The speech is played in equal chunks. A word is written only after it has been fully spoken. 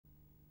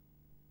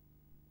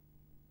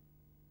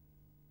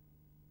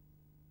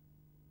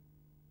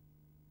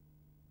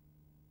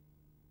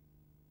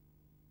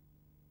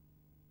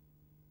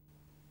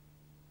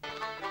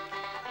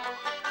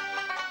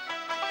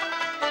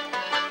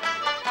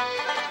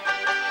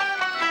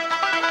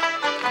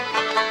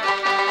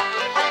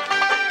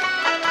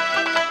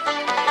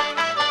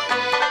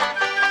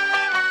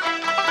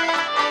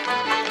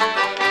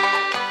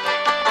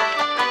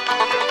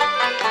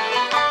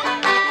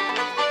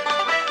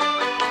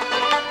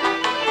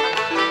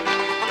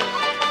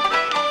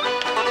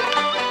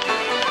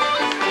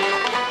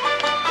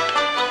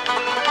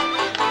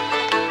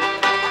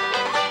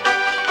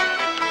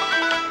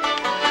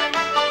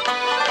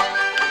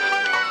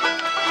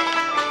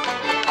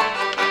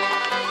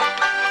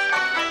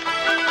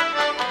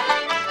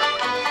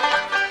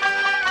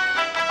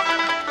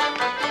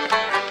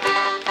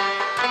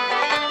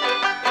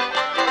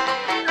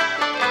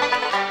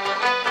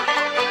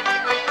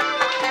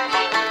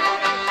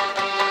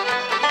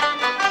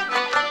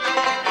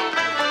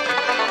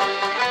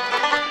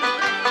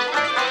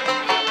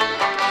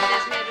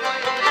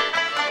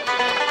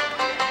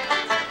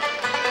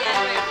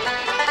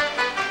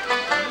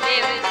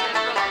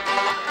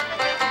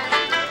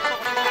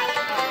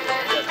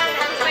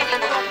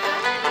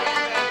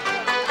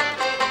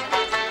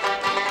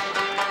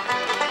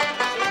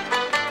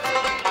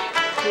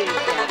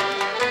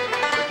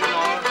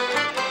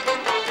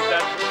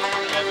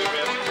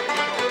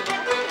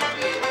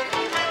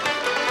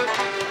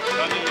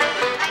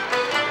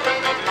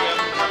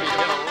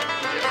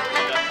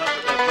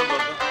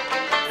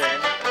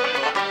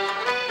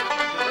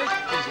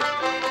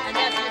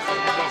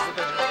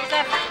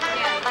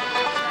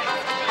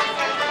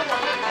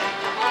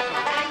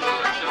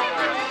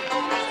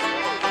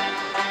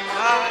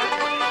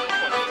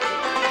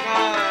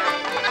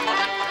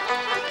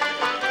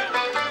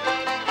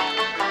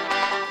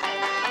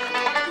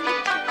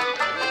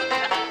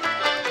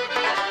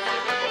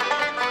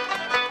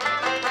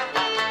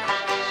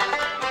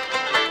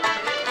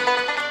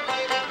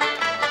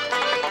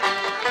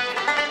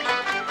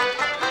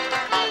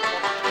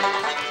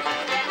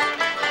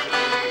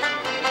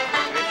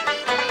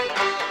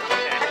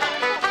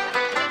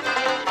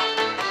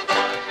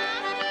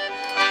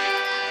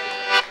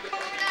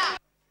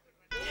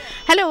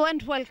Hello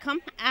and welcome,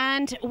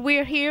 and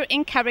we're here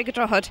in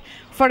Carrigadrohid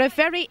for a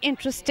very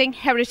interesting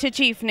heritage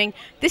evening.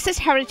 This is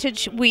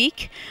Heritage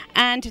Week,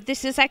 and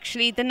this is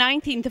actually the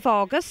 19th of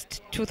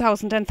August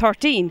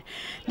 2013.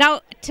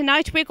 Now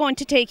tonight we're going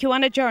to take you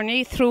on a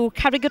journey through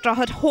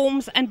Carrigadrohid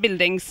homes and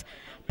buildings,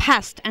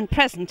 past and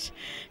present.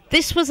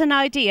 This was an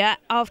idea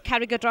of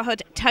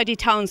Carrigadrohid Tidy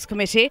Towns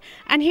Committee,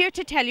 and here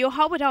to tell you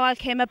how it all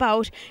came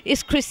about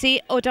is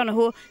Chrissy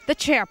O'Donoghue, the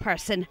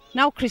chairperson.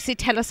 Now Chrissy,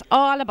 tell us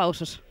all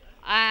about it.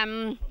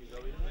 A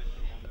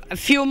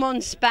few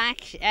months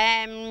back,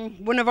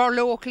 one of our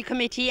local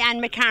committee,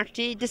 Anne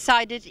McCarthy,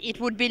 decided it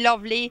would be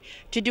lovely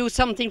to do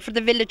something for the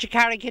village of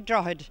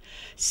Carrigadrohid.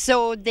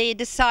 So they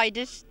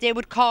decided they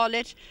would call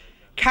it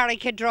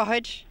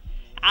Carrigadrohid,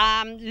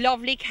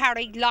 lovely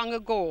Carrig Long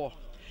Ago.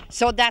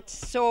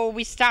 So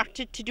we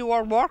started to do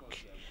our work,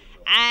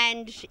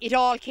 and it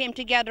all came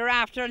together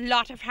after a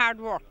lot of hard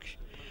work.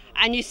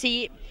 And you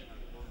see,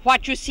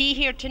 what you see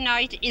here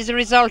tonight is a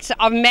result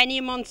of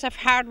many months of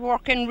hard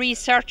work and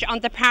research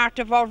on the part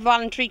of our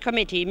voluntary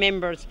committee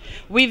members.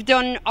 We've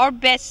done our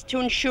best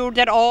to ensure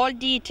that all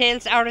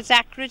details are as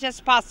accurate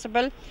as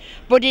possible,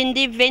 but in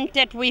the event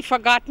that we've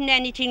forgotten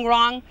anything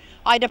wrong,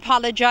 I'd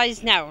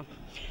apologise now.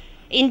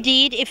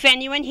 Indeed, if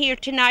anyone here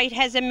tonight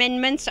has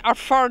amendments or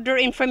further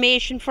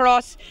information for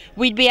us,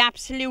 we'd be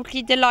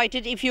absolutely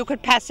delighted if you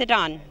could pass it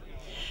on.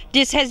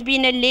 This has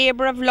been a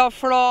labour of love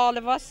for all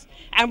of us,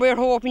 and we're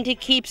hoping to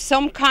keep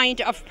some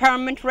kind of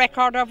permanent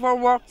record of our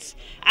works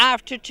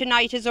after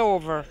tonight is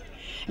over.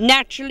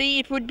 Naturally,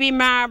 it would be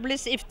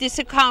marvellous if this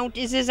account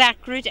is as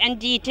accurate and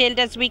detailed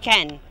as we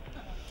can.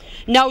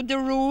 Now, the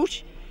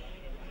route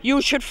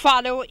you should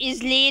follow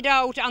is laid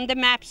out on the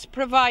maps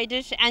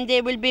provided, and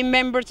there will be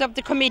members of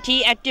the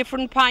committee at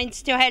different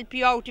points to help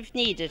you out if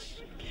needed.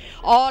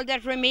 All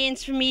that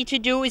remains for me to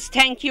do is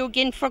thank you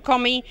again for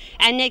coming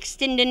and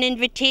extend an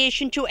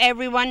invitation to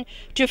everyone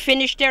to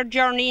finish their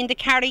journey in the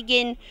Carrig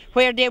Inn,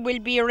 where there will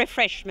be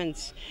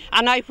refreshments.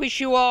 And I wish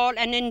you all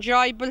an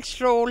enjoyable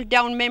stroll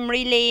down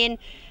memory lane,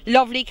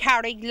 lovely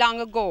Carrig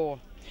Long Ago.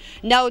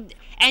 Now,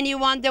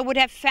 anyone that would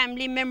have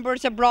family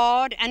members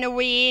abroad and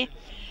away,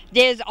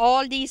 there's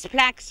all these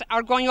plaques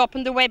are going up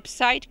on the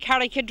website,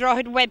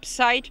 Carrigadrohid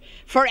website,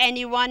 for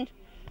anyone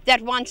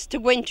that wants to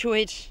go into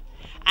it.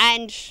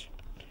 And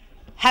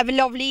have a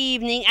lovely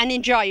evening and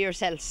enjoy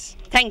yourselves.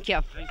 Thank you.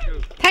 Thank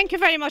you. Thank you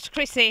very much,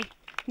 Chrissy.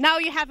 Now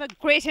you have a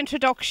great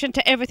introduction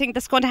to everything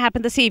that's going to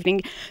happen this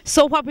evening.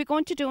 So what we're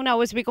going to do now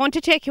is we're going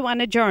to take you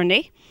on a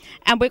journey,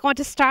 and we're going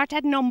to start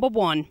at number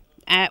 1,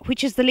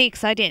 which is the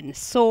Lakeside Inn.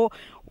 So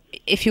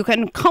if you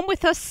can come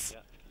with us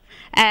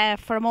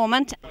for a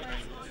moment.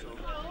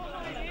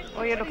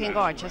 Oh, you're looking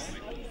gorgeous.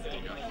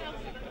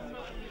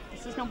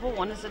 This is number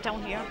 1, is it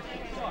down here?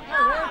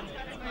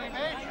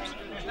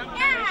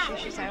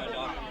 She's out.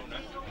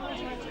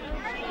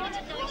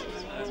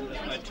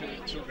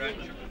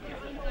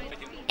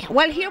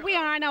 Well, here we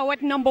are now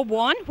at number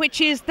 1,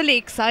 which is the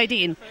Lakeside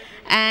Inn,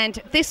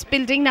 and this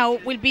building now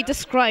will be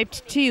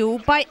described to you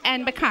by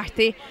Anne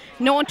McCarthy,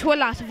 known to a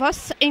lot of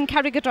us in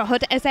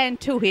Carrigadrohid as Anne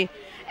Toohey.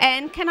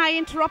 Anne, can I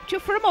interrupt you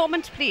for a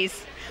moment,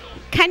 please?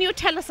 Can you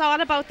tell us all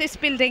about this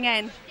building,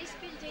 Anne? This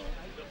building,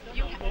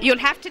 you'll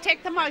have to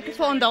take the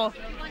microphone though. If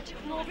you want to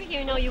come over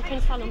here now, you can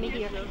follow me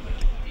here.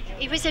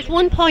 It was at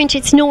one point,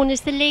 it's known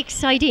as the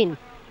Lakeside Inn,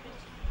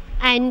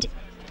 and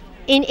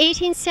in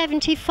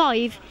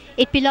 1875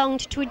 it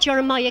belonged to a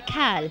Jeremiah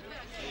Cal.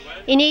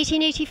 In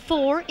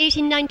 1884,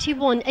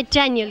 1891 a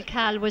Daniel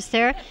Cal was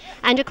there,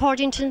 and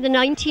according to the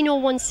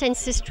 1901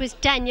 census it was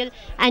Daniel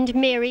and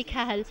Mary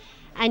Cal,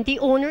 and the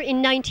owner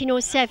in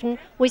 1907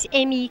 was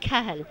M.E.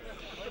 Cal.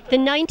 The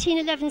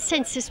 1911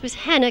 census was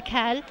Hannah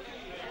Cal,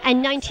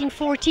 and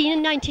 1914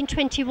 and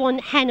 1921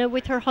 Hannah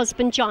with her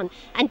husband John,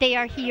 and they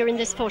are here in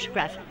this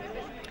photograph.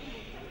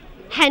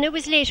 Hannah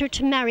was later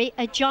to marry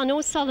a John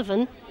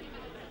O'Sullivan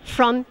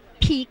from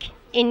Peak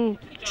in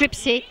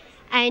Dripsey,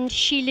 and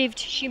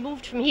she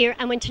moved from here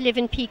and went to live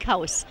in Peak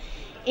House.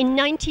 In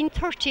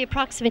 1930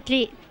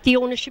 approximately, the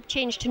ownership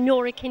changed to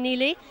Nora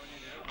Keneally,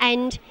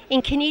 and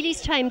in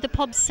Keneally's time the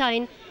pub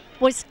sign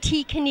was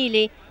T.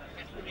 Keneally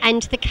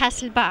and the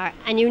Castle Bar,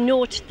 and you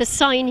note the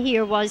sign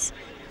here was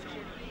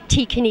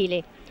T.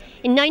 Keneally.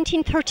 In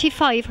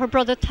 1935 her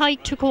brother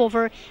Tyke took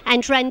over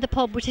and ran the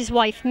pub with his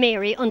wife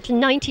Mary until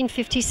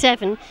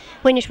 1957,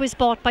 when it was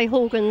bought by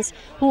Hogan's,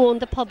 who owned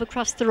the pub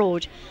across the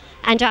road.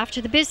 And after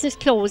the business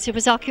closed, it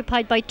was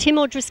occupied by Tim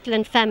O'Driscoll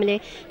and family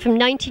from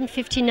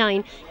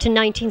 1959 to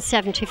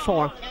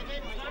 1974.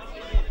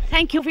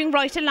 Thank you. Moving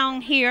right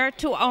along here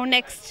to our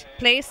next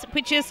place,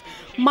 which is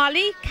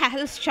Molly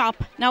Cahill's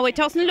shop. Now, it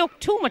doesn't look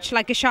too much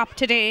like a shop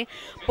today,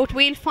 but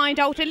we'll find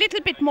out a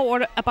little bit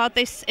more about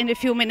this in a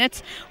few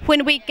minutes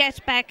when we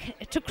get back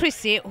to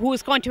Chrissy, who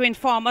is going to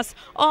inform us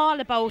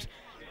all about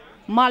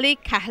Molly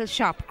Cahill's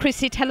shop.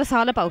 Chrissy, tell us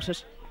all about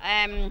it.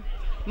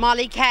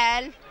 Molly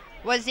Cahill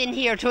was in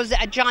here. It was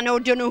John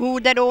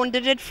O'Donoghue that owned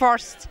it at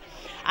first,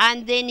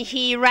 and then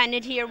he ran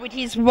it here with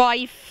his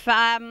wife.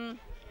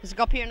 Let's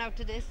go up here now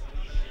to this.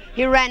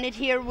 He ran it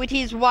here with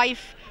his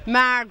wife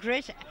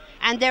Margaret,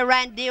 and they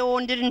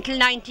owned it until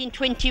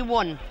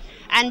 1921.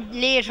 And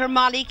later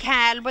Molly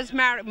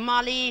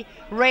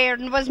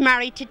Reardon was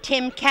married to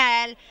Tim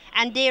Cal,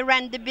 and they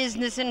ran the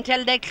business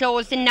until they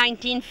closed in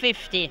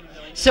 1950.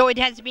 So it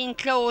has been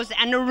closed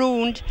and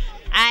ruined,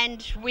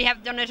 and we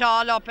have done it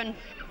all up, and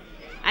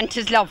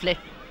 'tis lovely.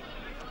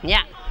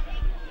 Yeah.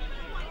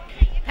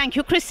 Thank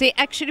you, Chrissy.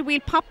 Actually, we'll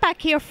pop back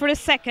here for a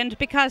second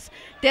because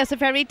there's a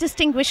very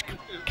distinguished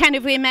kind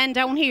of man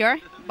down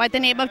here by the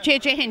name of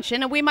JJ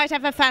Hinchin, and we might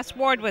have a fast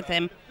word with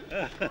him.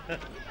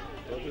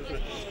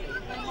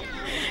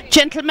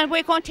 Gentlemen,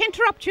 we're going to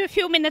interrupt you a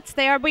few minutes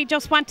there. We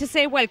just want to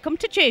say welcome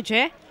to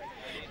JJ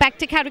back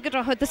to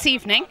Carrigadrohid this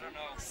evening.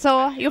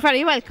 So you're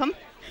very welcome.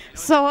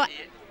 So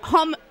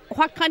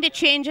what kind of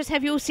changes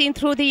have you seen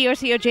through the years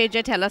here,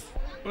 JJ? Tell us.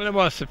 Well, there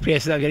was the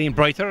places are getting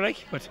brighter,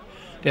 like, but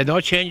there's no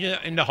change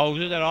in the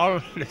houses. They're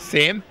all the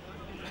same,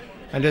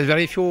 and there's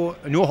very few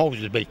new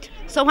houses built.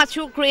 So what's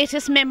your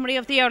greatest memory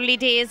of the early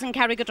days in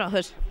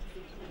Carrigadrohid?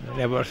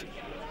 We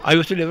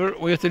used to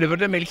deliver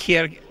the milk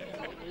here,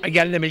 a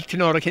gallon of milk to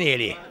Nora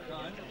Keneally.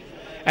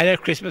 And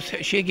at Christmas,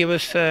 she gave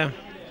us a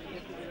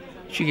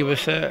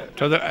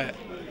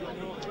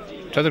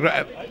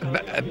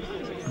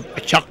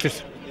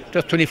chocolate,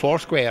 just 24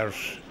 squares.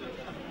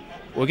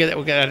 We get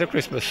that at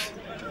Christmas.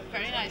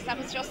 Very nice. That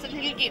was just a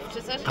little gift,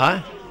 is it?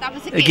 Huh? That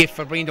was a gift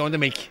for bringing down the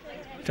milk.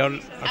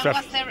 And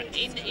was there in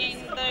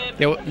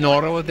the...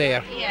 Nora was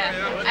there. Yeah.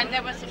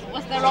 And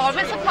was there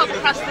always a pub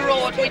across the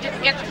road? We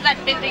didn't get to that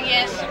building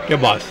yet. There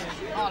was.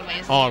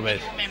 Always.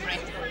 Always. Memory.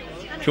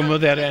 Two were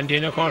there, and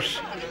then of course,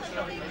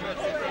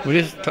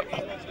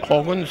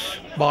 Hogan's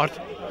bought,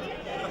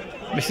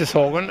 Mrs.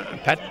 Hogan,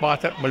 Pat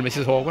bought it, well,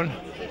 Mrs. Hogan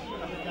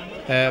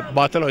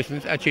bought the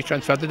licence, and she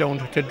transferred it down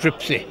to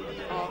Dripsy.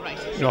 All right.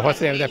 You know what's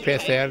the name of that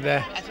place there?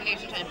 At a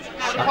later time.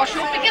 What's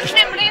your biggest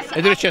memories?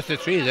 It's the Chester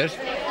Tree, is it?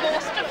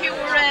 Most of your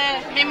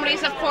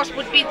memories, of course,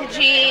 would be the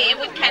GAA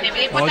with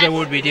Kennedy. Oh, there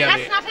would be,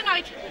 That's not a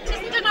night. It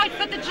isn't a night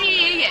for the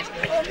GAA yet.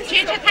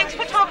 JJ, thanks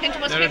for talking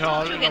to us. Not at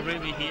all, lovely to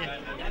be here.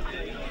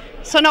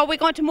 So now we're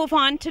going to move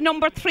on to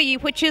number 3,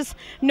 which is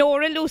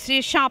Nora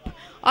Lucy's shop.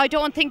 I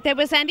don't think there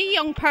was any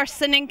young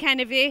person in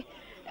Kennedy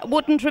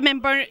wouldn't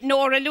remember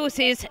Nora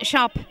Lucy's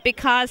shop,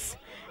 because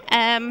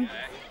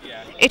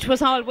it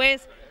was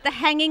always the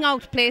hanging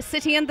out place.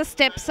 Sitting on the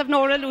steps of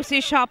Nora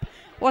Lucy's shop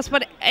was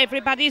what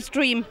everybody's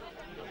dream.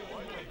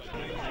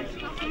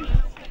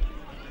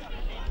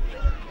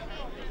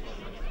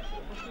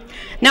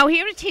 Now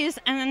here it is,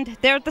 and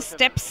there are the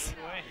steps.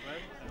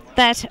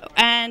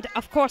 And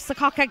of course the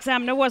cock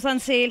examiner was on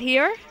sale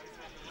here,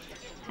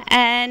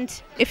 and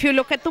if you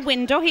look at the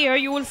window here,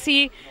 you will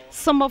see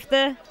some of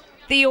the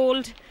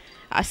old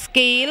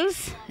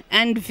scales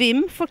and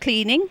vim for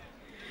cleaning.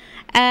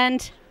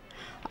 And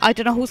I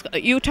don't know who's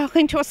you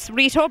talking to us.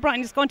 Rita O'Brien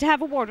is going to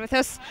have a word with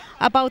us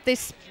about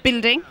this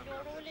building.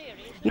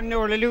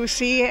 Nora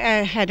Lucy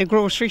had a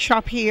grocery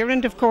shop here,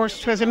 and of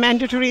course it was a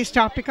mandatory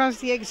stop because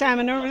the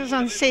examiner was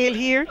on sale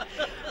here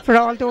for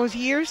all those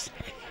years.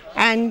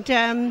 And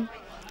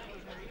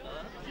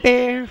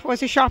there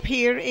was a shop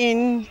here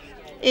in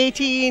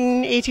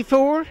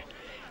 1884,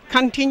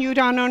 continued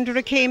on under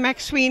a K.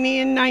 McSweeney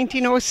in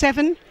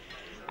 1907,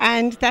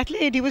 and that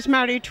lady was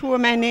married to a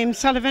man named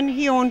Sullivan.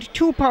 He owned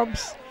 2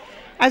 pubs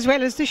as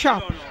well as the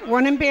shop,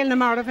 one in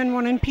Bailnamarav and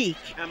one in Peak.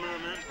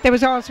 There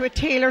was also a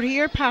tailor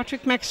here.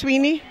 Patrick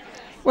McSweeney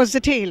was the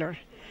tailor,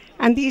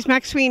 and these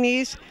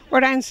McSweeneys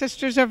were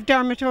ancestors of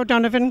Dermot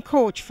O'Donovan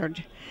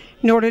Coachford.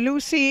 Nora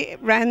Lucy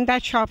ran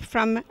that shop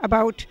from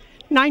about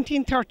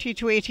 1930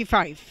 to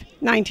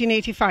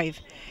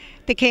 1985.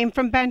 They came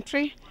from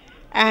Bantry,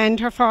 and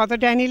her father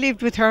Danny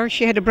lived with her.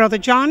 She had a brother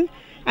John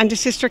and a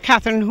sister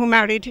Catherine who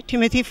married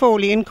Timothy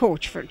Foley in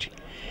Coachford.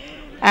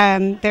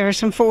 There are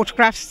some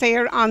photographs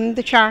there on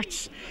the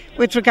charts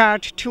with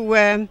regard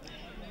to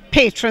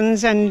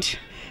patrons, and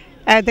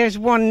there's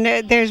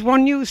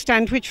one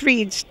newsstand which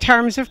reads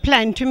 "Terms of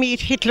Plan to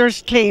Meet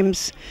Hitler's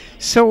Claims."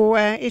 So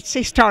it's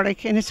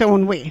historic in its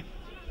own way.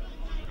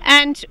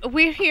 And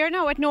we're here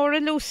now at Nora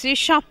Lucy's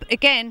shop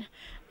again,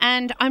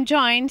 and I'm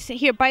joined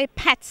here by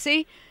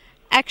Patsy.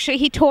 Actually,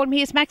 he told me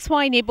he's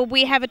McSweeney, but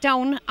we have it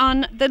down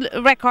on the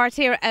record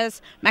here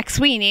as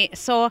McSweeney,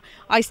 so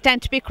I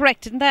stand to be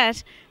corrected in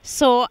that.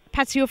 So,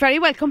 Patsy, you're very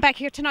welcome back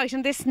here tonight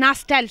on this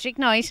nostalgic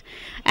night.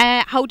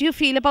 How do you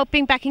feel about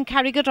being back in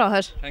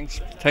Carrigadrohid?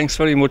 Thanks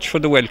very much for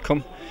the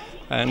welcome,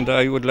 and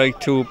I would like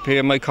to pay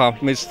my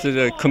compliments to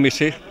the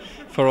committee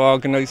for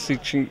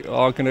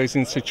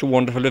organising such a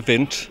wonderful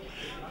event.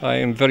 I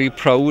am very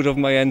proud of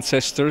my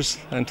ancestors,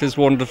 and it is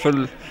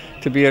wonderful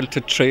to be able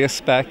to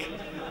trace back,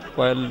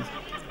 well,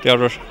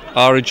 their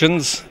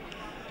origins,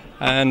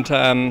 and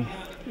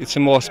it's a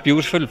most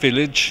beautiful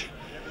village,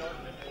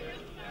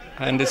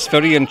 and it's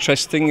very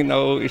interesting. You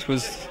know, it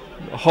was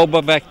a hub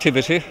of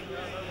activity.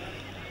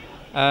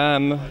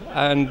 And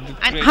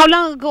how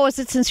long ago is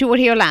it since you were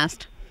here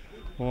last?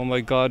 Oh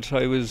my God,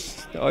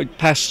 I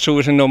passed through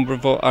it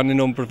on a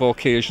number of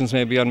occasions,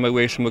 maybe on my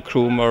way to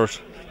Macroom or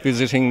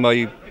visiting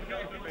my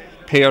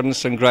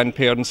parents and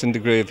grandparents in the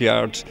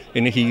graveyard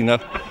in Ahina.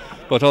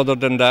 But other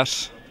than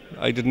that,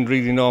 I didn't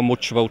really know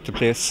much about the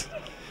place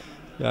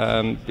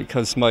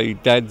because my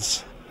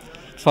dad's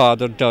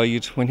father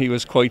died when he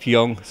was quite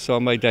young, so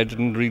my dad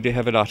didn't really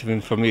have a lot of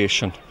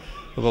information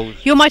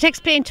about. You might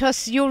explain to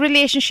us your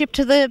relationship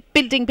to the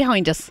building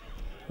behind us.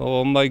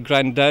 Oh, my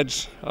granddad,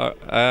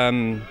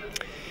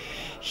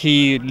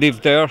 he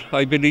lived there,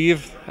 I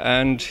believe,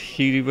 and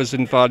he was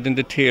involved in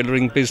the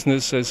tailoring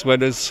business as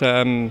well as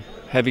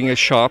having a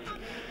shop.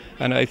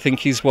 And I think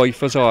his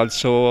wife was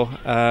also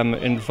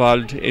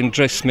involved in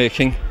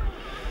dressmaking.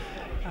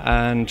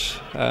 And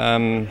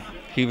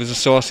he was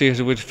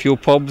associated with a few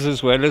pubs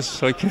as well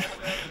as,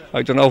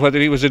 I don't know whether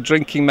he was a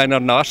drinking man or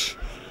not.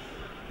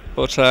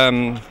 But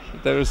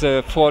there's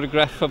a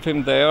photograph of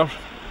him there,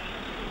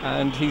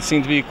 and he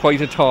seemed to be quite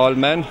a tall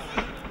man.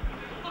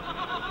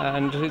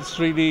 And it's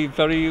really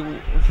very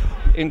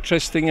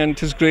interesting,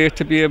 and it's great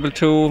to be able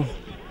to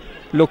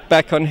look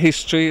back on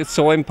history. It's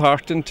so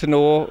important to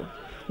know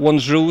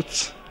one's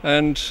roots,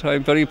 and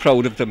I'm very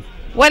proud of them.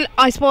 Well,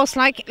 I suppose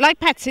like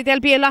Patsy,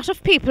 there'll be a lot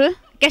of people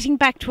getting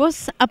back to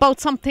us about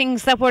some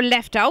things that were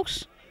left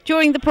out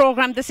during the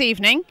programme this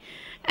evening,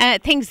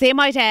 things they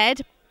might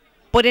add,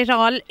 but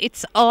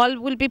it's all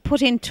will be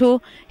put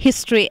into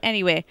history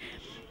anyway.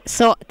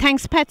 So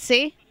thanks,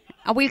 Patsy,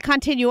 and we'll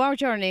continue our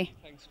journey.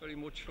 Thanks very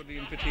much for the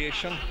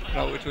invitation.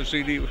 No, it was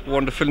really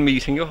wonderful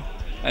meeting you,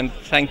 and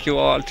thank you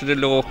all to the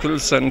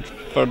locals and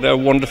for their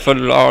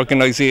wonderful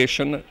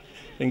organisation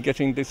in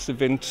getting this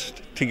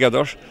event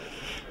together.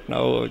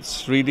 Now,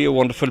 it's really a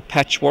wonderful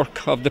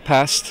patchwork of the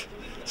past,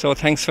 so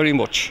thanks very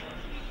much.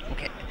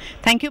 Okay,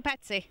 thank you,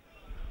 Patsy.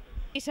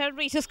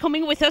 Rita's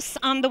coming with us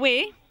on the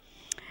way,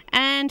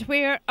 and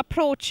we're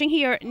approaching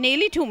here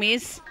Nearly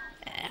Toomey's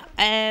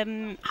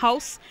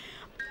house.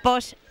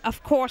 But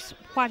of course,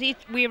 what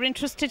we're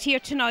interested here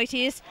tonight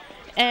is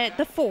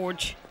the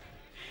forge.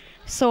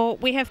 So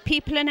we have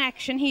people in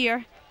action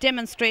here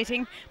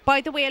demonstrating.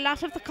 By the way, a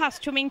lot of the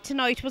costuming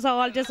tonight was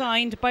all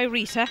designed by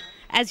Rita,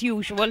 as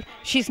usual.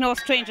 She's no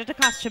stranger to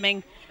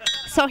costuming.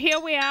 So here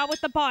we are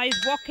with the boys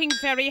working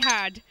very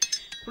hard.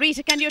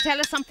 Rita, can you tell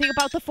us something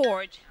about the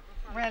forge?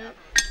 Well,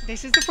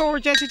 this is the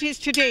forge as it is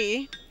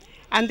today,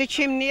 and the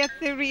chimney at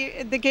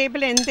the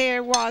gable end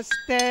there was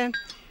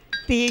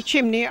the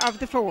chimney of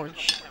the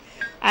forge.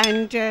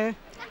 And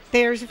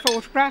there's a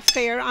photograph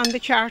there on the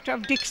chart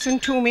of Dixon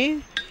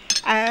Toomey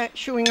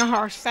showing a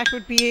horse. That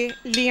would be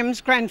Liam's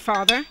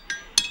grandfather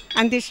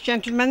and this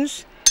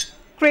gentleman's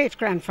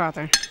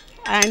great-grandfather.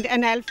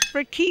 And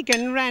Alfred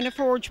Keegan ran a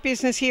forge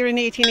business here in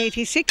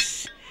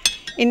 1886.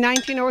 In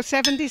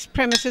 1907 this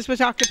premises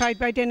was occupied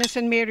by Dennis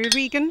and Mary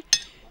Regan.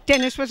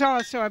 Dennis was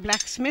also a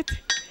blacksmith.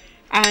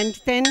 And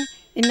then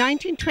in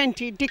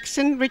 1920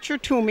 Dixon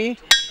Richard Toomey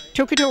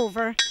took it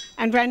over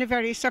and ran a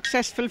very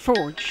successful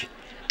forge.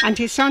 And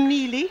his son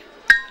Neely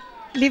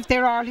lived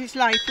there all his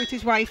life with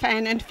his wife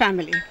Anne and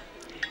family.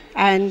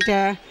 And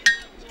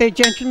the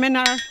gentlemen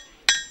are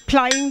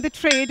plying the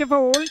trade of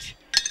old.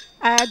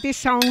 This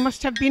sound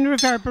must have been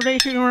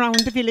reverberating around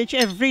the village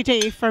every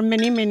day for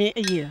many, many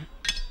a year.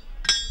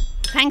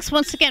 Thanks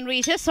once again,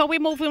 Rita. So we're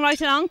moving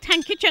right along.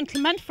 Thank you,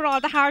 gentlemen, for all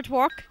the hard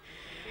work.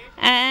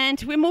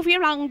 And we're moving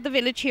around the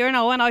village here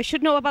now, and I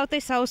should know about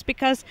this house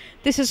because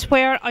this is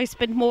where I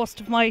spent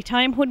most of my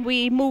time when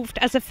we moved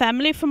as a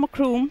family from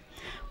Macroom.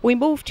 We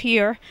moved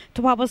here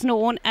to what was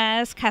known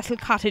as Castle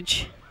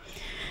Cottage.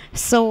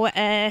 So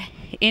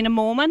in a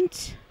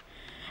moment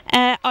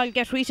I'll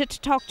get Rita to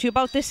talk to you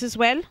about this as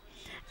well,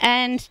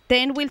 and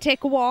then we'll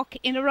take a walk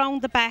in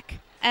around the back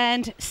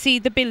and see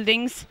the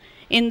buildings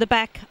in the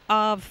back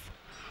of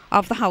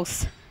the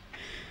house.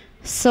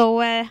 So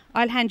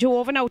I'll hand you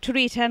over now to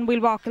Rita, and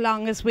we'll walk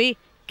along as we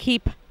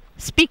keep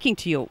speaking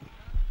to you.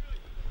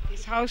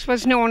 This house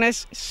was known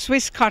as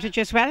Swiss Cottage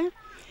as well.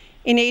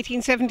 In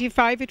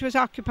 1875 it was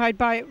occupied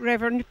by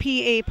Reverend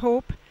P.A.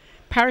 Pope,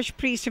 parish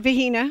priest of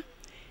Vahina.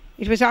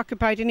 It was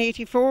occupied in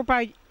 1884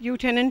 by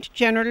Lieutenant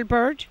General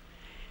Byrd,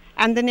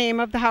 and the name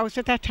of the house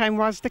at that time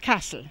was the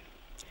Castle.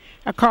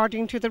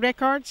 According to the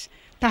records,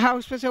 the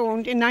house was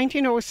owned in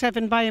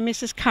 1907 by a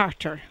Mrs.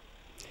 Carter.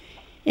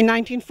 In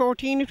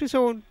 1914 it was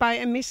owned by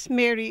a Miss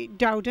Mary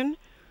Dowden,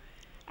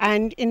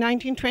 and in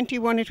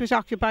 1921 it was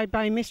occupied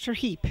by Mr.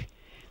 Heap.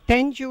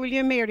 Then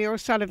Julia Mary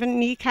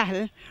O'Sullivan, née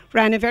Cahill,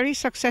 ran a very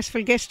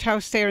successful guest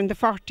house there in the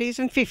 40s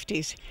and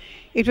 50s.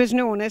 It was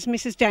known as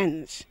Mrs.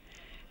 Dan's.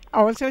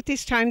 Also at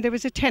this time there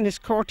was a tennis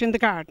court in the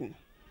garden.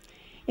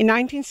 In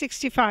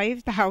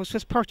 1965 the house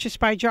was purchased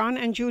by John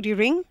and Judy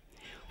Ring,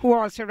 who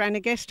also ran a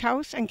guest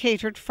house and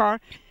catered for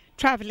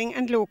travelling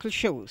and local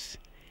shows.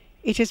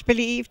 It is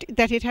believed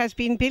that it has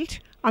been built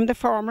on the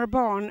former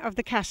barn of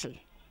the castle,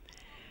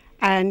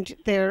 and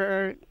there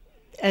are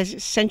a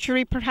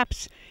century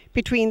perhaps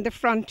between the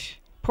front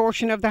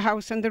portion of the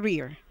house and the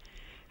rear.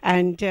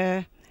 And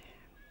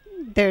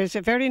there's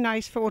a very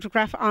nice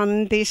photograph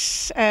on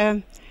this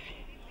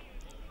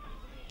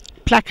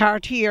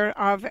placard here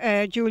of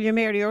Julia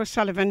Mary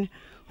O'Sullivan,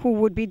 who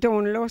would be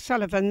Donal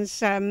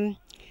O'Sullivan's,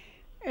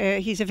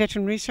 he's a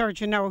veterinary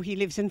surgeon now, he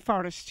lives in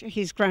Forest,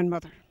 his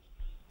grandmother.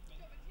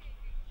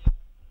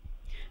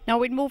 Now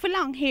we'll move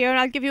along here.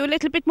 I'll give you a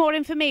little bit more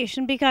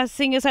information because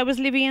seeing as I was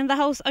living in the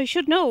house, I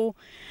should know.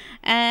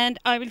 And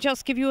I will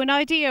just give you an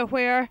idea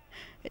where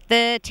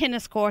the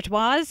tennis court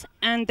was,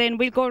 and then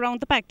we'll go around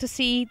the back to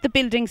see the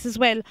buildings as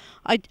well.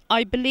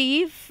 I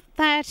believe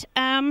that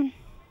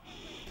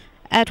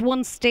at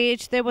one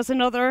stage there was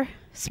another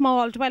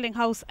small dwelling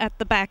house at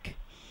the back.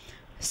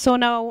 So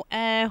now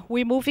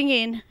we're moving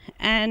in,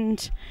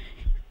 and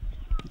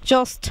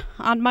just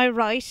on my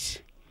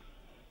right,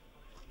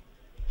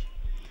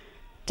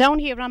 down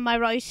here on my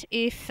right,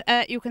 if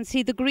you can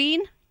see the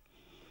green,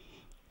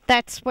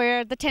 that's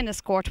where the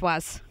tennis court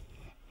was.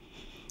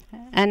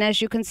 And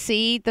as you can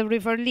see, the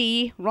River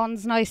Lee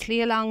runs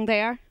nicely along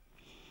there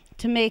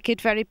to make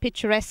it very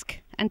picturesque,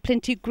 and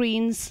plenty of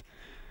greens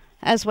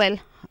as well.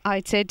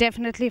 I'd say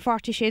definitely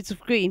 40 shades of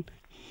green.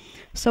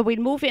 So we'll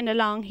move in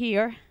along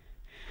here,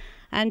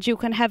 and you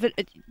can have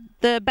it.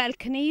 The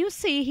balcony you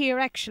see here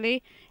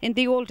actually in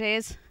the old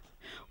days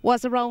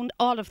was around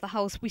all of the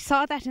house. We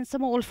saw that in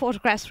some old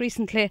photographs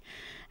recently,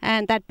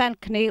 and that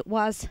balcony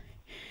was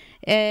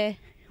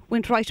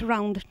went right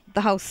around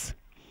the house,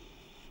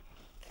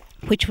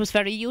 which was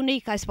very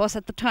unique, I suppose,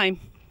 at the time.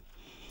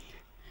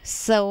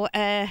 So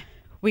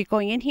we're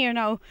going in here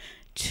now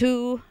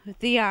to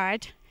the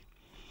yard,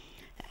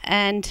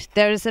 and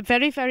there is a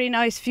very, very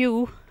nice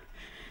view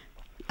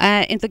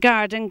in the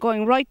garden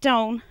going right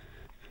down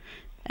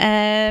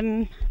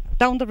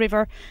the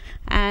river,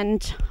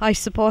 and I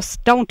suppose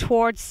down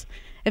towards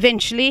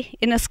eventually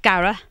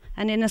Inniscarra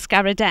and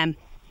Inniscarra Dam.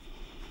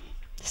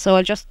 So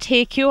I'll just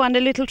take you on a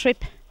little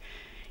trip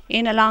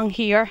in along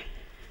here,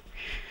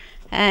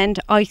 and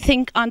I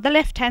think on the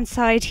left hand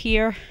side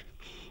here,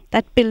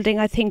 that building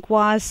I think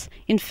was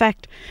in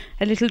fact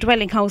a little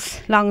dwelling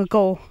house long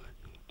ago.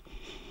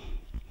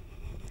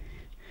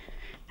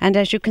 And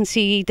as you can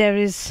see, there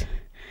is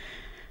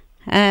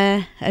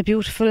a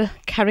beautiful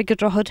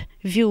Carrigadrohid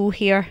view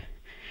here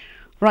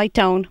right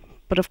down,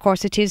 but of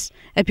course it is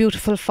a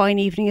beautiful fine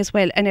evening as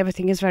well, and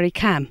everything is very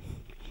calm.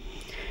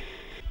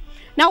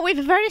 Now we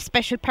have a very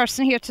special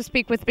person here to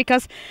speak with,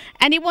 because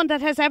anyone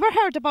that has ever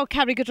heard about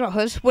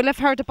Carrigadrohid will have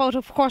heard about,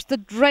 of course, the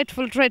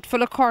dreadful,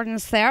 dreadful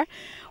occurrence there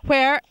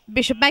where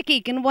Bishop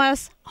McEgan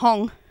was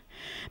hung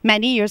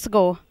many years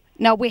ago.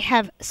 Now we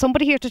have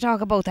somebody here to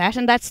talk about that,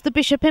 and that's the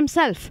Bishop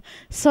himself.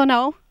 So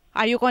now,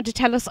 are you going to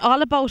tell us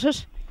all about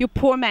it, you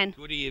poor man?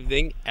 Good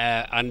evening.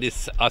 On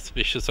this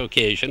auspicious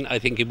occasion, I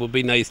think it would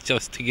be nice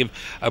just to give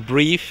a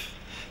brief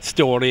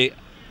story,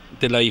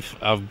 the life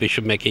of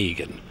Bishop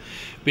McEgan.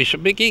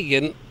 Bishop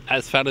McEgan,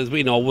 as far as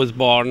we know, was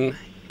born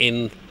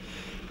in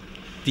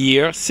the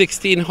year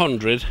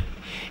 1600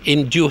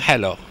 in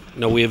Duhallow.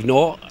 Now we have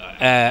no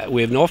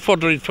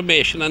further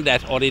information on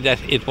that, only that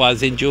it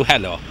was in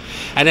Duhallow.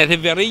 And at a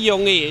very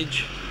young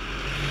age,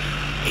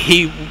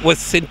 he was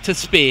sent to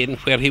Spain,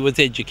 where he was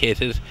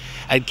educated,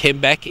 and came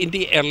back in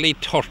the early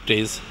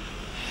 30s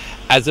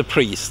as a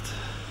priest.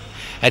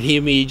 And he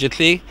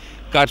immediately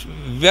got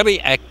very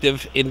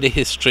active in the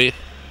history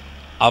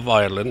of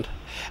Ireland,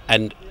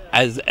 and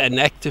as an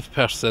active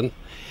person,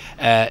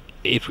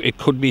 it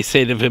could be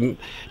said of him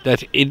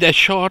that in a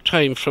short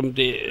time from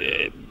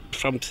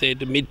say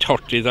the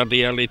mid-30s or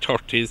the early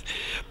 30s,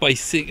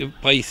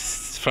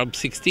 from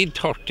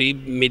 1630,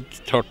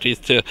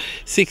 mid-30s to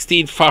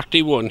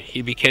 1641,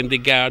 he became the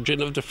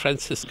guardian of the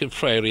Franciscan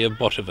Friary of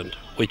Buttevant,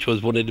 which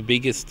was one of the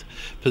biggest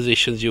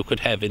positions you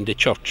could have in the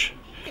church.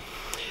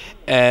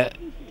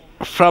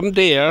 From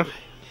there,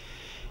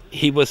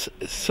 he was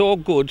so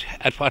good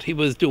at what he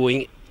was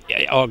doing,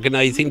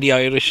 organising the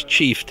Irish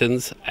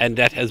chieftains, and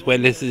that as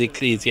well as his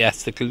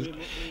ecclesiastical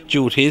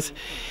duties.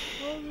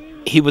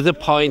 He was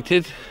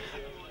appointed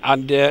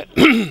under,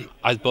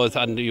 I suppose,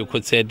 under, you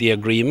could say, the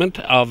agreement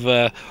of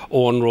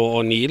Owen Roe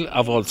O'Neill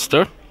of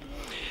Ulster,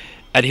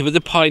 and he was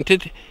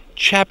appointed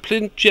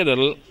Chaplain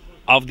General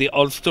of the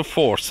Ulster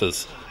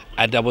Forces,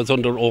 and that was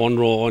under Owen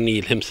Roe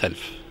O'Neill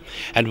himself,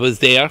 and was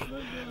there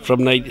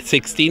from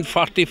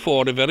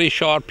 1644, a very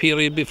short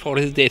period before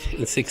his death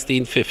in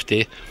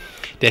 1650,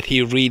 that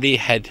he really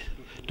had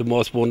the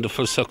most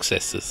wonderful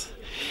successes.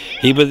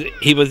 He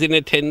was in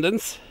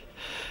attendance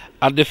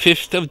on the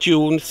 5th of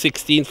June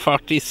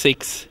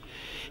 1646.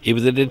 He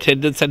was in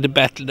attendance at the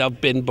Battle of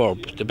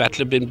Benburb. The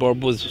Battle of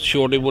Benburb was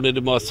surely one of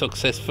the most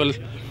successful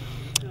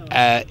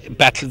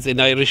battles in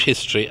Irish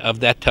history of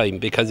that time,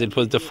 because it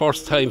was the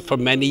first time for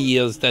many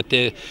years that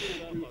the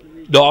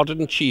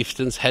northern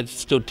chieftains had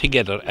stood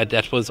together, and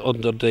that was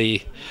under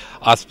the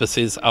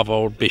auspices of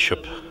our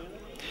bishop.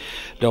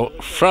 Now,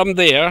 from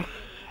there,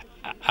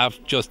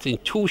 just in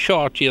 2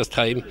 short years'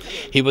 time,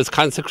 he was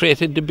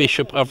consecrated the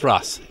Bishop of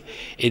Ross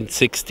in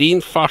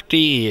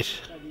 1648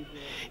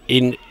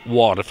 in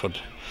Waterford.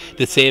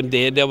 The same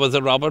day, there was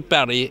a Robert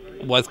Barry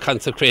was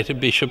consecrated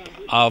Bishop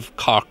of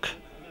Cork.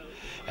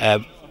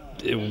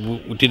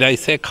 Did I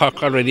say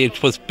Cork already?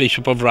 It was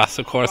Bishop of Ross,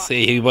 of course.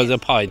 He was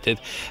appointed,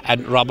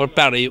 and Robert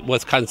Barry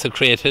was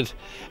consecrated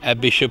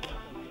Bishop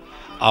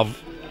of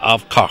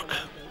Cork.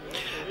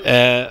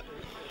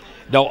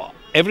 Now,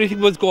 everything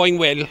was going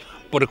well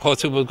but of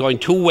course it was going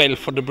too well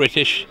for the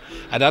British.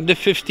 And on the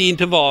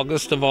 15th of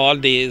August of all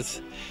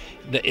days,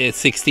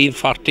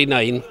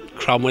 1649,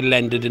 Cromwell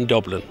landed in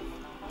Dublin.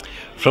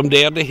 From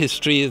there, the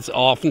history is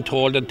often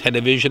told on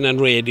television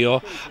and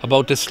radio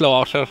about the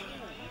slaughter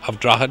of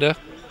Drogheda,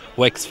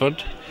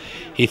 Wexford.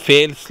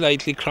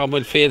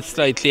 Cromwell failed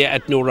slightly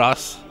at New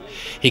Ross.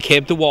 He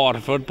came to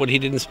Waterford, but he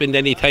didn't spend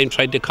any time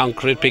trying to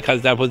conquer it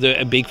because that was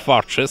a big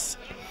fortress.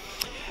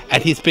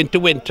 And he spent the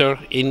winter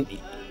in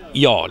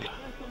Youghal.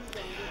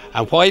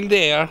 And while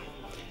there,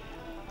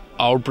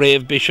 our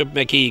brave Bishop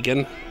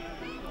McEgan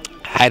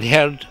had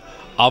heard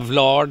of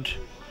Lord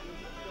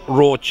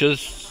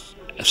Roche's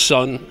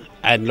son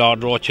and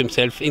Lord Roche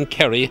himself in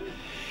Kerry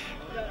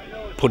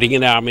putting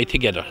an army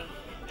together,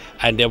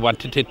 and they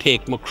wanted to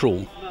take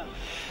Macroom.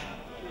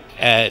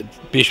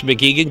 Bishop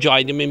McEgan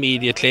joined him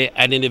immediately,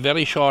 and in a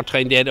very short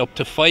time they had up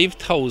to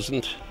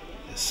 5,000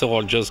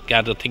 soldiers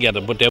gathered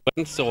together. But they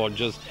weren't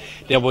soldiers,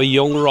 they were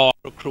young raw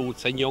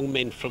recruits and young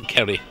men from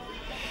Kerry.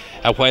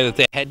 And while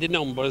they had the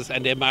numbers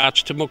and they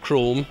marched to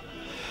Macroom,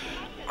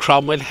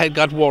 Cromwell had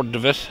got word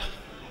of it,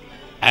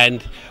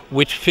 and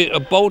with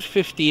about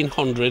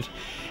 1,500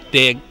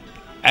 they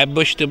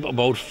ambushed him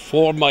about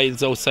 4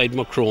 miles outside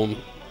Macroom,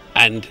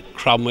 and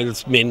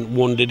Cromwell's men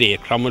won the day.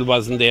 Cromwell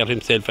wasn't there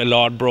himself, a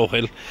Lord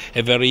Brohill,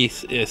 a very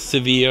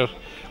severe,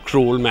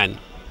 cruel man.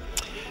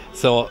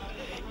 So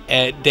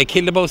they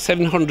killed about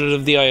 700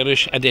 of the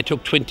Irish, and they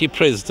took 20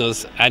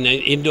 prisoners, and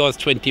in those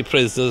 20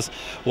 prisoners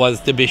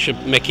was the Bishop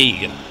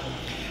McEgan.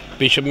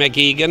 Bishop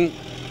McEgan,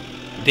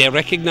 they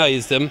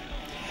recognised him,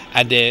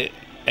 and they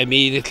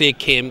immediately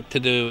came to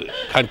the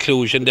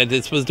conclusion that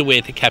this was the way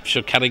to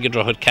capture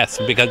Carrigadrohid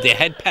Castle, because they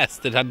had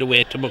passed it on the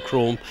way to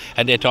Macroom,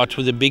 and they thought it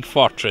was a big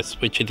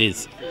fortress, which it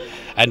is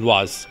and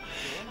was.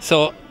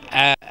 So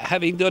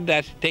having done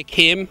that, they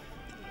came,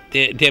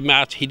 they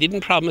marched. He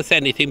didn't promise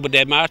anything, but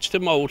they marched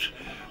them out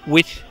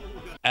with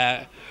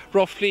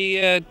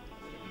roughly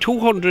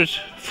 200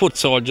 foot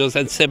soldiers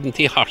and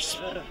 70 horse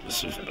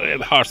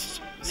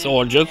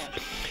soldiers.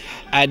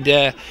 And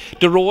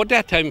the road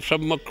that time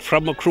from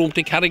Macroom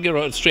to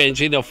Carrigadrohid,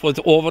 strangely enough, was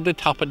over the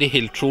top of the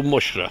hill through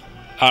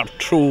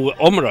through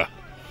Umra.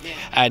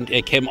 And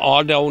it came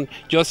all down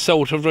just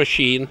south of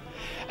Rasheen,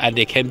 and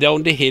they came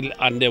down the hill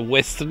on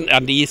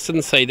the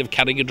eastern side of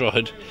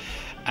Carrigadrohid.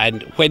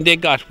 And when they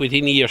got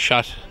within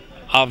earshot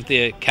of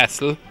the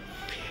castle,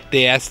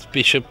 they asked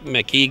Bishop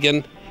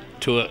McEgan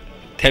to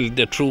tell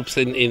the troops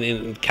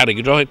in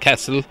Carrigadrohid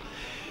Castle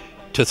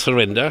to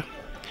surrender.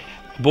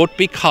 But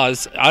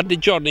because on the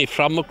journey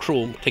from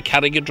Macroom to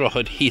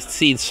Carrigadrohid, he'd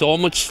seen so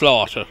much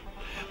slaughter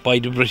by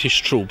the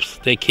British troops.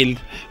 They killed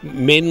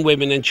men,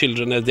 women and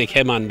children as they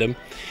came on them.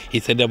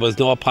 He said there was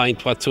no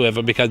point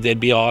whatsoever because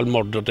they'd be all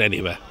murdered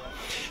anyway.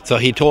 So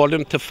he told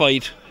them to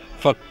fight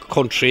for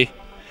country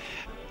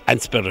and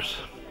spirit.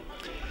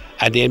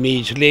 And they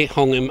immediately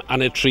hung him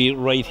on a tree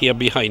right here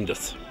behind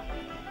us.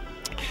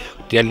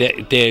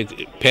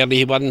 Apparently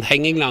he wasn't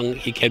hanging long.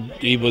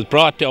 He was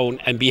brought down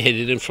and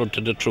beheaded in front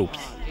of the troops.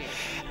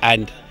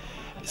 And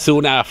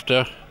soon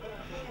after,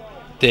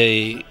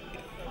 the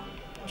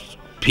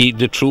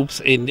troops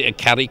in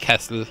Carrig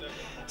Castle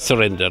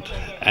surrendered,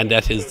 and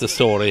that is the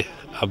story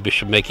of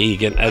Bishop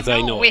McEgan, as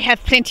I know. We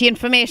have plenty of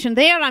information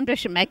there on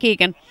Bishop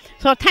McEgan.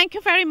 So thank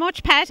you very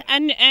much, Pat.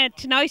 And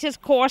tonight,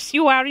 of course,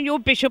 you are in your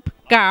bishop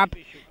garb.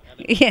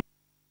 Yeah.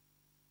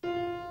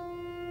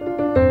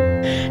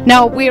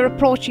 Now we're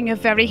approaching a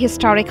very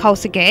historic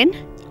house again,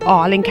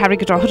 all in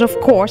Carrigadrohid, of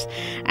course,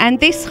 and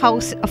this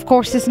house, of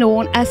course, is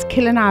known as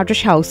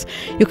Killinardrish House.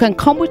 You can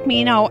come with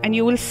me now and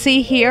you will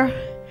see here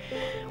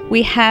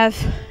we have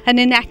an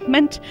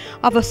enactment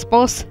of, I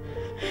suppose,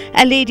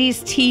 a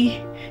ladies'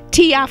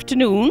 tea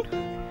afternoon,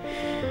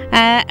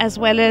 as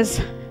well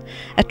as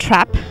a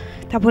trap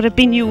that would have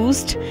been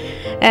used.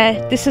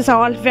 This is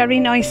all very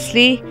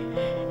nicely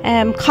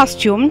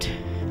costumed.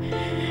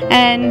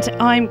 And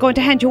I'm going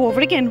to hand you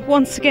over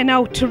once again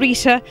now to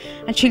Rita,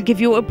 and she'll give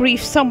you a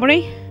brief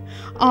summary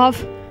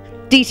of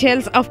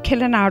details of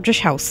Killinardrish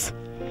House.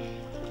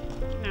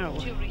 Now,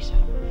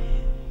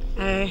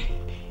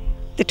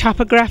 the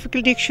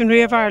Topographical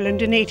Dictionary of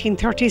Ireland in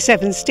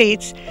 1837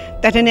 states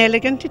that an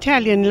elegant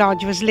Italian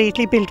lodge was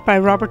lately built by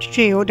Robert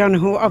J.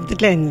 O'Donoghue of the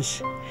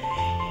Glens.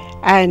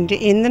 And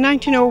in the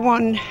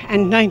 1901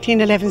 and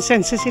 1911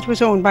 census, it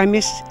was owned by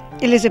Miss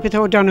Elizabeth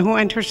O'Donoghue,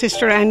 and her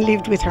sister Anne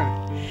lived with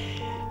her.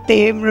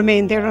 They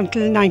remained there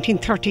until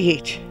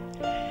 1938.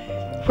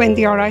 When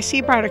the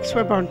RIC barracks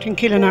were burnt in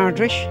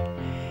Killinardrish,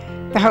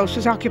 the house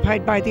was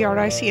occupied by the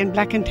RIC and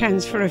Black and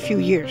Tans for a few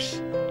years,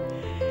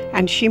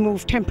 and she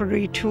moved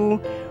temporarily to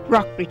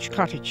Rockbridge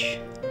Cottage.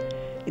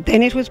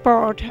 Then it was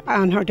bought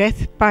on her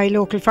death by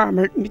local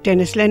farmer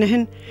Dennis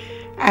Lenihan,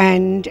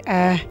 and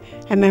a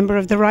member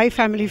of the Rye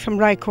family from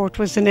Rye Court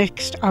was the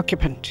next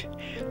occupant.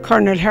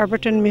 Colonel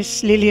Herbert and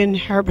Miss Lillian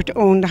Herbert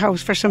owned the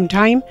house for some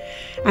time,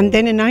 and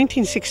then in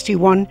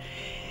 1961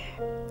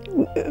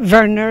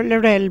 Werner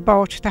Lorel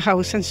bought the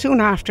house, and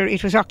soon after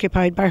it was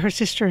occupied by her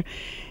sister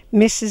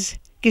Mrs.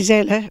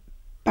 Gisela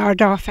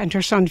Bardoff and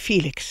her son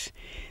Felix.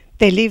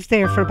 They lived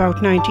there for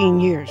about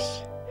 19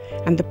 years,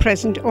 and the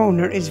present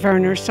owner is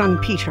Werner's son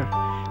Peter,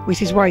 with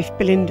his wife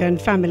Belinda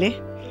and family.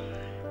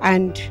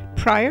 And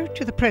prior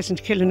to the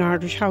present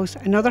Killinardrish house,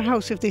 another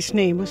house of this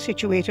name was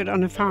situated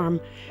on a farm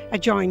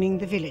adjoining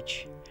the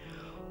village.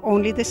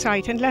 Only the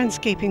site and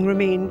landscaping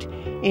remained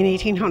in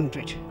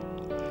 1800.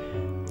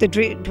 The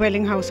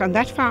dwelling house on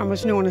that farm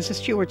was known as the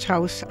Steward's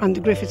House on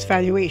the Griffiths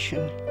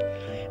valuation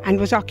and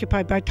was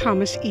occupied by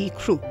Thomas E.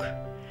 Crook.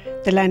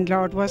 The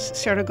landlord was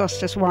Sir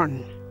Augustus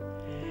Warren.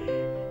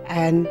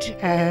 And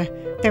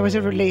there was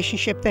a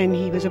relationship then.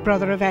 He was a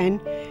brother of Anne,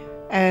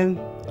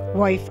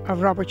 wife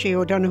of Robert J.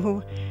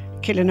 O'Donoghue,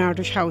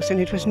 Killinardrish House, and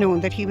it was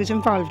known that he was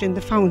involved in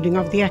the founding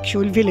of the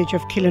actual village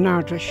of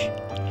Killinardrish.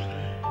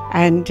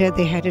 And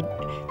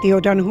the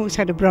O'Donoghues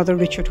had a brother,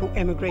 Richard, who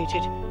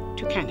emigrated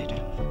to Canada.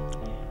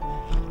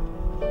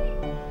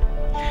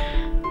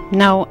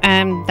 Now,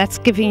 that's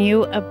giving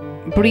you a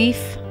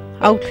brief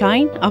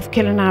outline of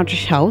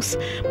Killinardrish House,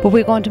 but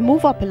we're going to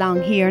move up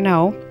along here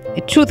now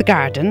through the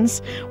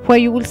gardens, where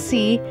you will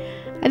see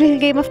a little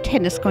game of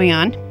tennis going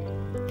on.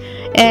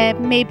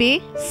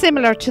 Maybe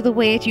similar to the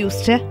way it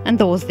used to in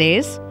those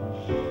days.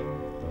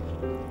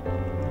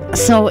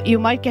 So you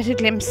might get a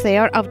glimpse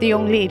there of the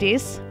young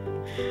ladies,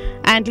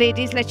 and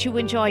ladies, let you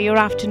enjoy your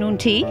afternoon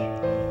tea.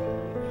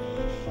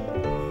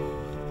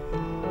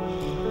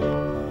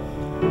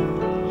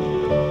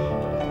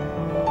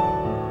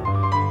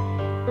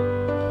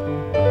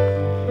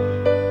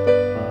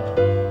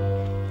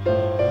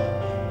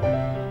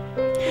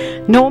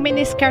 No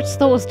miniskirts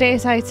those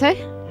days, I'd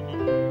say.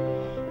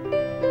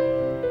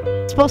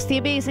 I suppose the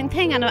amazing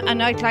thing on a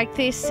night like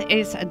this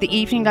is the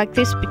evening like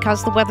this,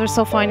 because the weather's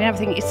so fine and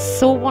everything, it's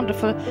so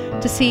wonderful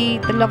to see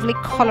the lovely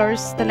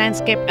colours, the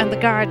landscape and the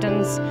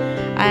gardens.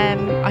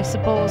 I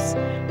suppose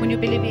when you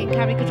be living in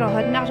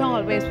Carrigadrohid, not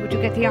always would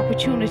you get the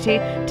opportunity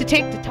to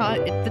take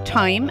the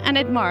time and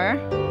admire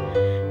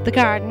the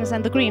gardens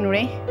and the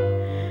greenery.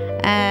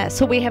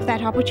 So we have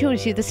that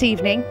opportunity this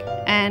evening,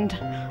 and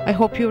I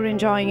hope you're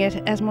enjoying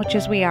it as much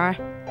as we are.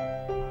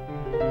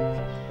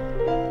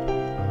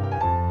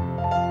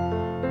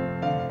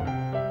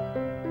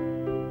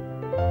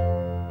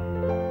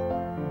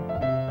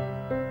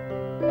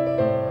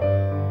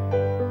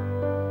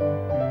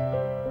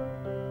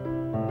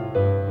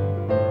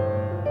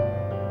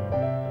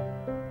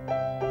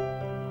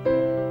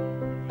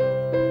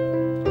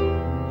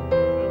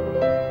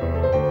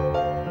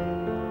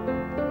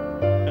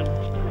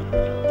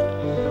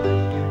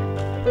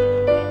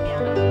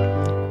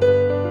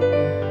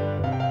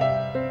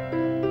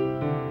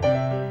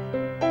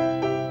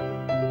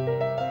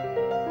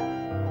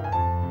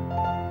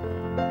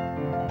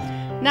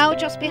 Now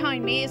just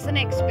behind me is the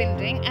next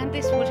building, and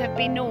this would have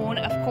been known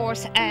of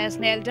course as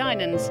Nell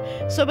Dinans.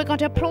 So we're going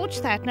to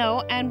approach that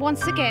now, and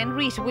once again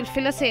Rita will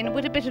fill us in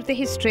with a bit of the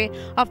history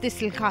of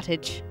this little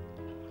cottage.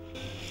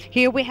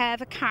 Here we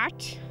have a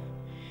cart,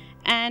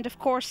 and of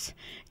course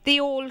the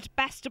old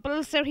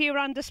bastables are here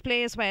on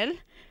display as well,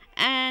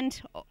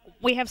 and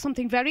we have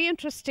something very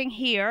interesting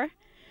here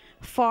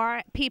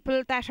for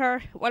people that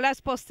are, well, I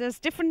suppose there's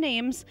different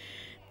names.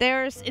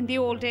 There's, in the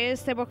old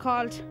days they were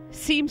called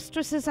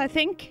seamstresses, I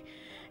think,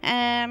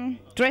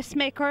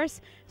 dressmakers.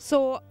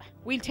 So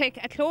we'll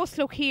take a close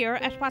look here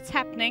at what's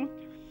happening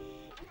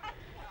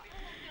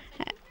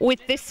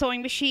with this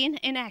sewing machine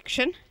in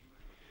action.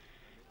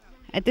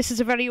 This is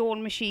a very old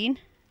machine,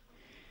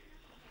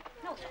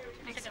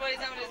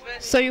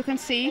 so you can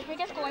see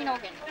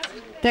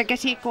they're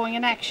getting it going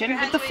in action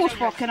with the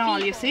footwork and all,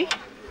 you see.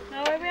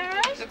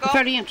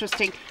 Very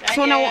interesting.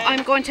 So now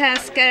I'm going to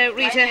ask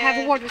Rita to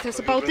have a word with us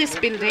about this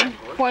building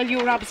while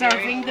you're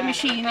observing the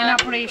machine in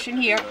operation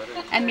here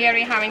and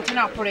Mary Harrington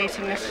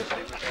operating it.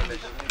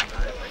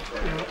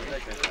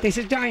 This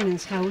is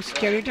Dinan's house.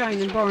 Jerry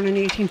Dinan, born in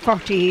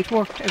 1848,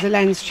 worked as a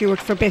land steward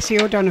for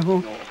Bessie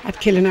O'Donoghue at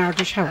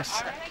Killinardrish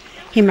House.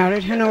 He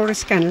married Honora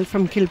Scannell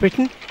from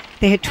Kilbrittain.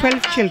 They had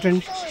 12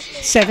 children,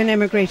 7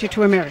 emigrated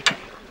to America.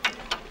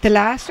 The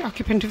last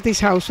occupant of this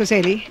house was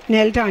Ellie,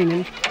 Nell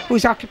Dinan,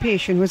 whose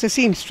occupation was a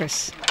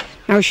seamstress.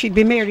 Now she'd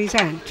be Mary's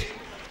aunt,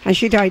 and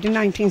she died in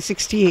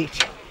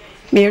 1968.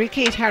 Mary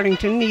Kate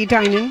Harrington, née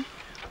Dinan,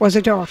 was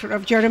a daughter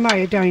of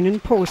Jeremiah Dinan,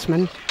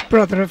 postman,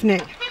 brother of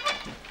Nell.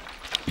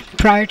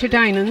 Prior to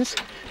Dinan's,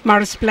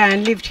 Morris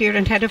Bland lived here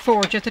and had a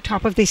forge at the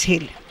top of this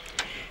hill.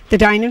 The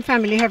Dinan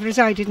family have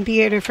resided in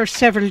the area for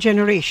several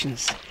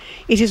generations.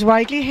 It is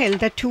widely held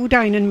that 2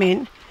 Dinan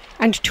men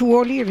and 2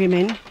 O'Leary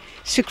men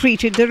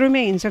secreted the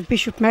remains of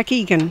Bishop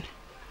MacEgan,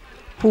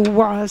 who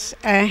was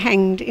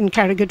hanged in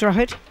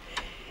Carrigadrohid.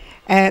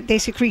 They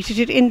secreted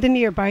it in the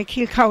nearby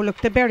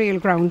Kilcowlock, the burial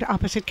ground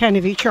opposite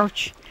Canavy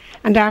Church,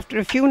 and after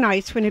a few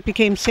nights, when it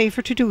became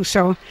safer to do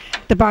so,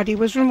 the body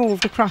was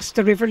removed across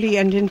the River Lee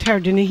and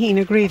interred in a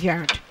Hena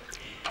graveyard.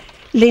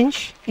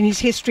 Lynch, in his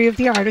History of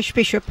the Irish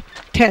Bishop,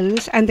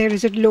 tells, and there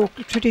is a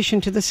local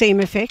tradition to the same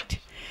effect,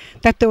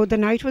 that though the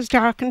night was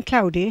dark and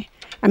cloudy,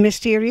 a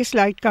mysterious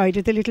light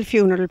guided the little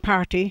funeral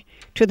party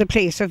to the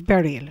place of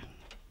burial.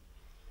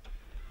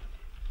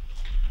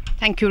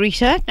 Thank you,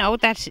 Rita. Now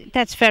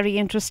that's very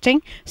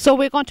interesting. So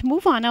we're going to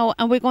move on now,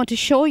 and we're going to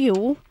show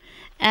you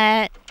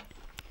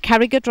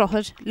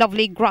Carrigadrohid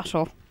lovely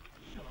grotto.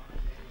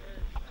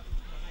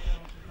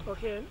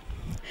 Okay.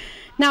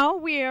 Now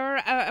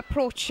we're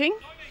approaching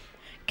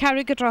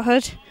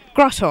Carrigadrohid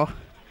grotto,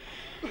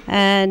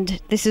 and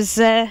this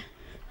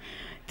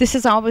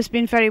has always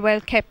been very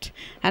well kept,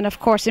 and of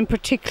course in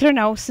particular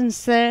now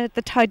since the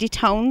tidy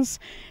towns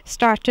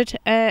started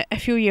a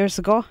few years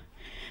ago.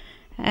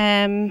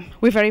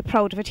 We're very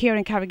proud of it here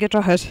in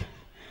Carrigadrohid.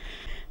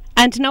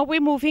 And now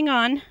we're moving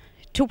on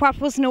to what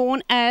was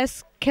known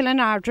as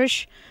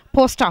Killinardrish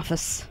Post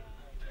Office.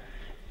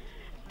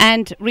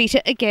 And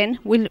Rita again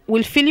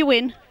will fill you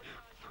in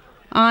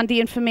on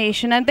the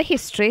information and the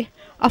history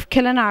of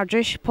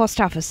Killinardrish Post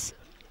Office.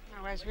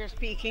 Now, as we're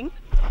speaking,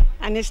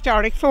 an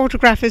historic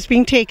photograph is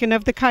being taken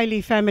of the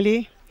Kiley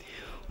family,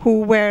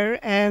 who were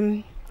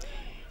in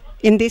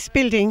this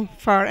building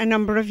for a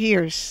number of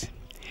years.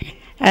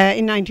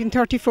 In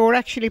 1934,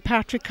 actually,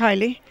 Patrick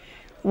Kiley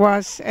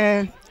was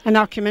an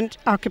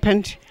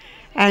occupant,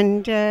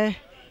 and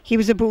he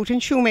was a boot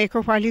and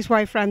shoemaker while his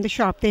wife ran the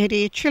shop. They had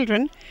 8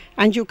 children,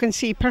 and you can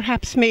see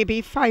perhaps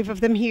maybe 5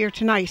 of them here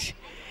tonight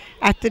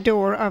at the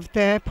door of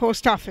the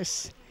post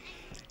office.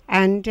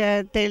 And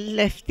they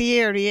left the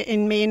area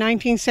in May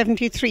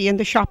 1973, and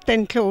the shop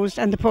then closed,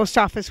 and the post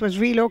office was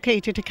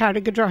relocated to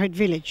Carrigadrohid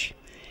village.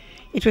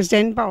 It was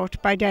then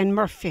bought by Dan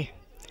Murphy.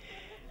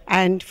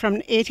 And from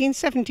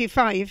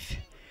 1875,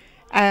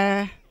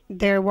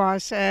 there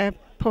was a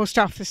post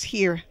office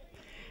here,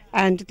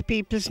 and the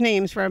people's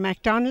names were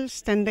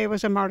MacDonald's. Then there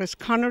was a Morris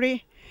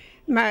Connery.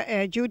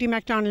 Judy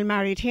MacDonald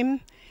married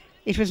him.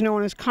 It was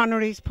known as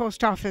Connery's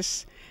Post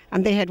Office,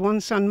 and they had one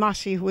son,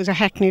 Mossy, who was a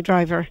hackney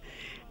driver.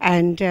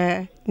 And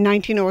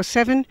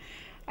 1907,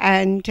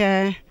 and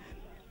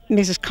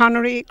Mrs.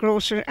 Connery,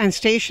 grocer and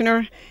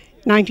stationer.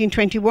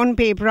 1921,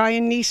 Babe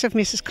Ryan, niece of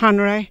Mrs.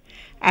 Connery,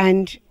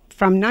 and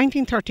from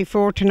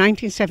 1934 to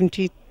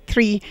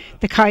 1973,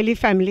 the Kiley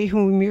family,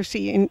 whom you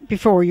see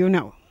before you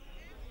now.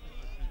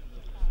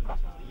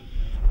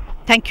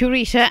 Thank you,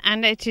 Rita,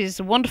 and it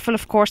is wonderful,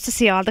 of course, to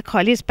see all the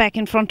Kileys back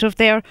in front of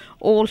their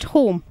old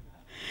home.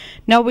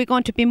 Now we're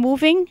going to be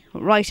moving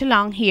right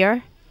along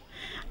here,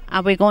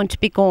 and we're going to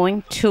be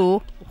going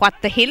to what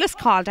the hill is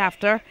called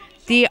after,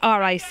 the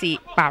RIC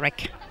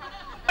barrack.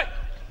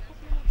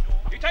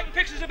 You taking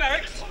pictures of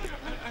barracks?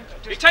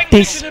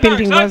 This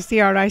building was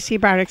the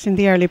RIC barracks in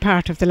the early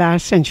part of the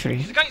last century.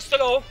 It's against the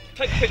law.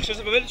 Take pictures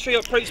of a military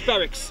or police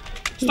barracks.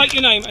 State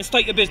your name and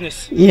state your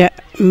business. Yeah,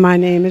 my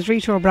name is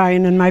Rita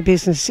O'Brien, and my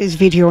business is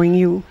videoing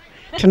you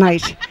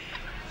tonight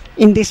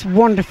in this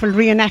wonderful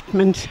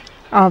reenactment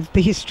of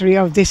the history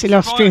of this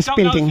illustrious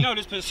building. No,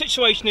 the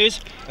situation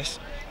is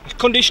a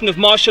condition of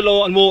martial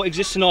law and war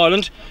exists in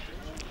Ireland.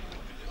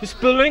 This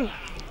building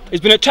has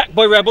been attacked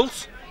by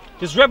rebels.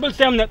 There's rebels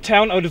down that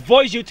town. I would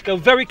advise you to go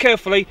very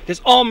carefully.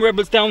 There's armed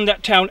rebels down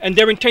that town, and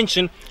their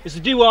intention is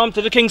to do harm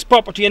to the King's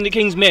property and the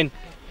King's men.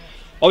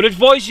 I would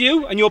advise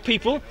you and your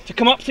people to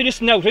come up to this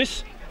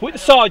notice with the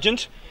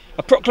sergeant.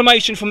 A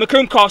proclamation from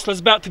Macomb Castle is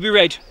about to be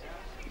read.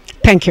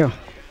 Thank you.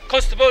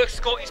 Constable,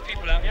 escort these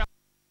people out, yeah?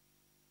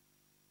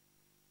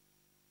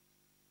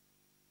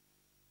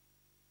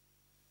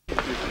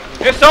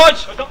 Yes,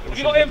 Sarge! Have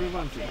you got him?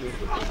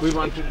 We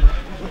want to.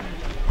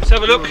 Let's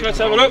have a look, let's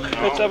have a look,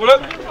 let's have a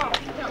look.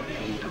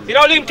 You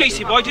know Liam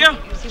Casey, boy, do you?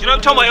 Do you know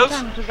Tom Hales?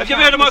 Have you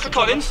ever heard of Michael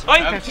Collins?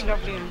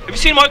 Have you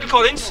seen Michael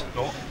Collins?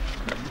 No.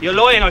 You're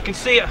lying, I can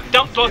see it.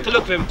 Don't like the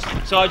look of him,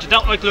 Sarge,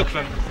 don't like the look of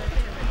him.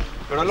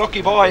 You're a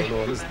lucky boy.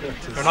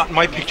 You're not in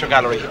my picture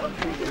gallery.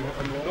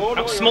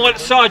 Don't smile at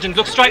the sergeant,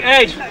 look straight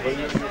ahead.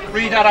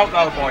 Read that out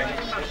loud, boy.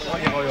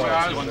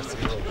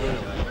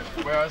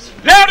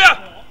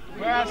 Louder!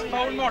 Whereas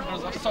foul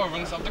murders of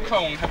servants of the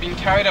crown have been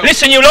carried out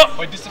Listen, you lot!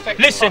 by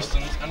disaffected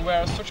persons, and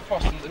whereas such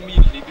persons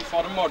immediately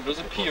before the murders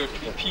appear to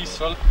be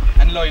peaceful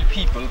and loyal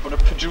people but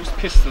have produced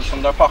pistols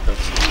from their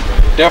pockets.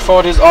 Therefore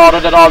it is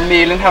ordered that all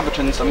male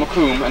inhabitants of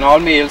Macomb and all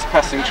males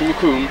passing through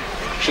Macomb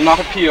should not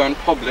appear in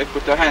public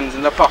with their hands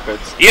in their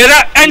pockets. Hear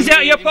that? Hands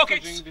out of your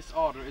pockets! This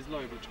order is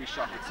liable to be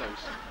shot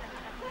itself.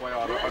 By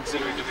order,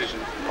 auxiliary division,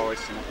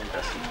 OIC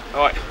contestant.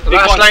 Alright,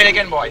 Last line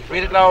again, boy.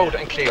 Read it loud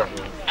and clear.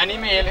 Any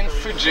male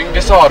infringing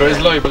this order is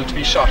liable to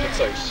be shot at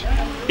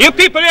sight. You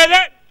people hear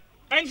that?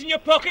 Hands in your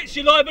pockets,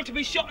 you're liable to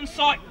be shot on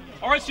sight.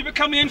 Or else you'll be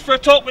coming in for a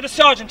talk with the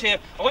sergeant here.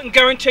 I can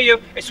guarantee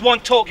you it's one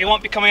talk you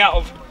won't be coming out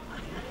of.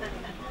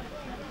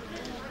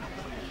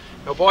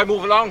 Now, boy,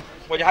 move along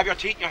while you have your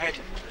teeth in your head.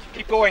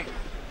 Keep going.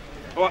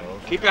 Right,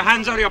 keep your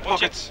hands out of your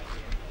pockets.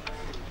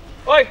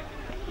 Oi,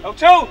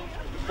 L2,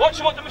 watch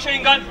him with the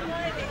machine gun.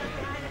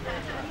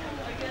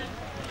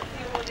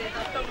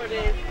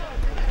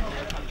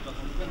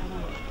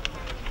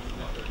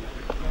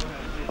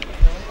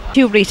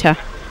 You, Rita.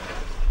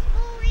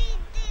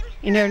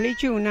 In early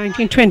June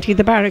 1920,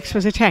 the barracks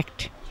was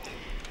attacked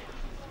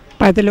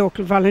by the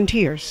local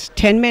volunteers.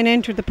 10 men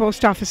entered the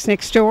post office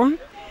next door.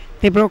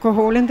 They broke a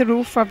hole in the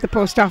roof of the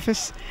post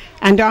office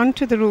and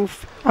onto the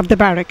roof of the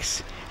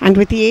barracks, and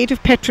with the aid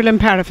of petrol and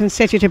paraffin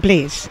set it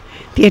ablaze.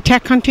 The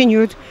attack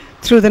continued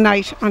through the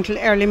night until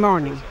early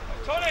morning.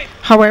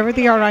 However,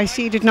 the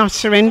RIC did not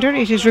surrender.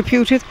 It is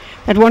reputed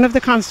that one of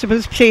the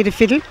constables played a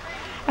fiddle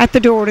at the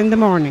door in the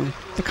morning.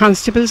 The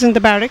constables in the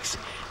barracks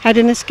had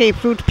an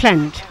escape route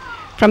planned.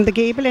 From the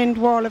gable end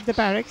wall of the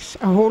barracks,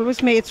 a hole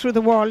was made through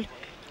the wall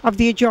of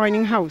the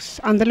adjoining house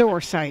on the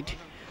lower side,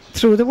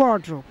 through the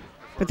wardrobe,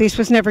 but this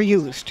was never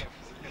used.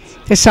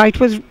 The site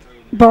was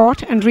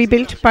bought and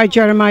rebuilt by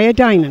Jeremiah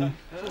Dinan.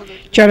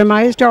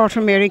 Jeremiah's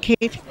daughter Mary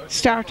Kate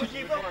started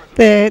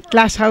the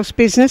glasshouse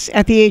business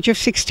at the age of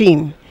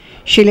 16.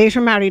 She later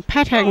married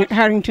Pat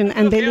Harrington,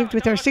 and they lived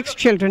with their 6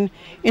 children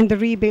in the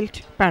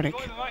rebuilt barrack.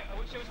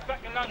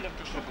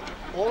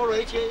 All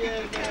right,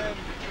 yeah.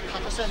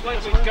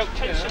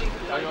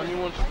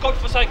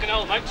 God-forsaken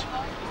old mate.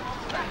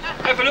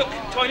 Have a look,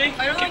 Tiny.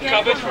 Keep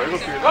covered.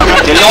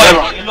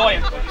 You're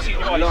lying.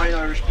 Lying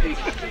Irish pig.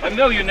 I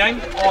know your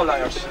name. All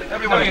liars.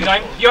 Everyone know your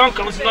name. Your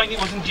uncle was in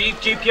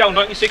GPO in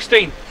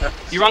 1916.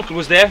 Your uncle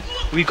was there.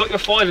 We got your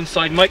file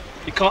inside, mate.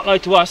 You can't lie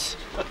to us.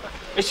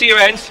 Let's see your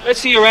hands. Let's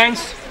see your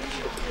hands.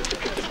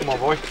 Come on,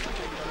 boy.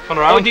 Come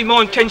around. I need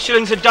more than 10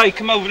 shillings a day.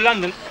 Come over to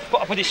London.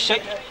 Put up with this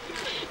shit.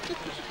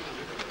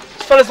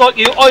 Fellas like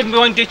you, hiding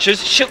behind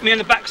ditches, shoot me in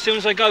the back as soon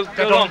as I go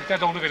along. They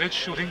don't look at it,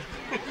 shooting.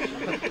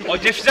 Oh,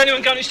 if there's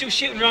anyone going to still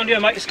shooting around here,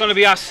 mate, it's going to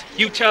be us.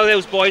 You tell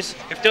those boys,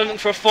 if they're looking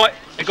for a fight,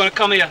 they're going to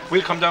come here.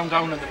 We'll come down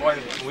in the wild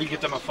and we'll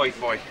give them a fight,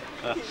 boy.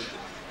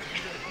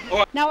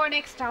 Now our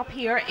next stop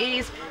here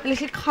is a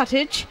little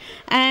cottage,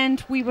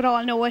 and we would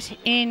all know it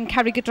in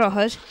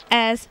Carrigadrohid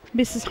as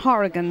Mrs.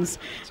 Horrigan's.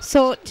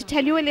 So to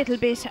tell you a little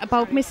bit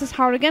about Mrs.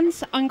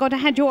 Horrigan's, I'm going to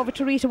hand you over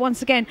to Rita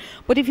once again.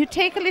 But if you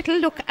take a little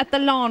look at the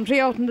laundry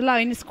out on the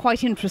line, it's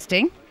quite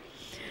interesting.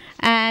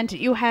 And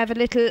you have a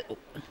little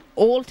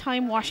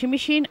old-time washing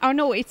machine. Or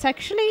no, it's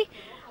actually,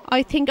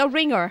 I think, a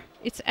wringer.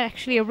 It's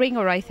actually a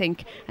wringer, I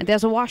think. And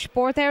there's a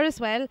washboard there as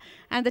well,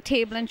 and the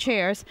table and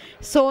chairs.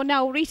 So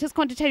now Rita's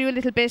going to tell you a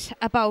little bit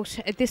about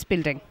this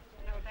building.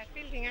 No,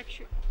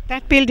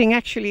 that building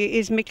actually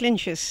is Mick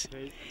Lynch's.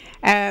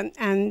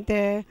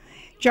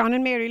 John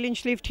and Mary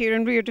Lynch lived here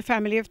and reared a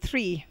family of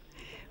 3,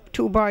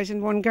 2 boys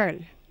and 1 girl.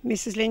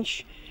 Mrs.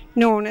 Lynch,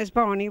 known as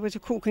Bonnie, was a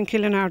cook in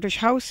Killinardrish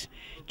House.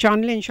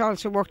 John Lynch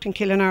also worked in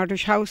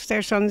Killinardrish House.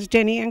 Their sons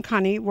Denny and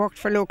Connie worked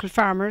for local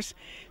farmers.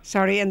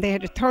 And they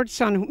had a 3rd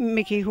son,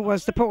 Mickey, who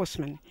was the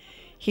postman.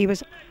 He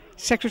was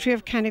Secretary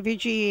of Canavy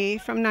GA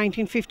from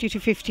 1950 to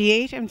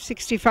 58 and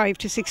 65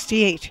 to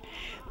 68.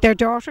 Their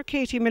daughter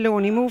Katie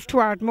Maloney moved to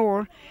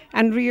Ardmore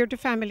and reared a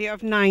family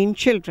of 9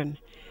 children.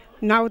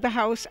 Now the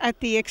house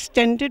at the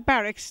extended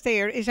barracks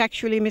there is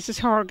actually Mrs.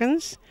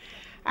 Horgan's,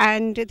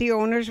 and the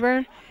owners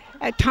were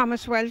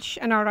Thomas Welsh,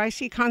 an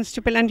RIC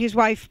constable, and his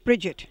wife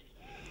Bridget.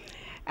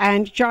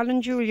 And John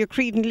and Julia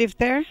Creedon lived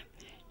there.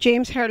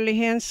 James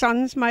Hurley and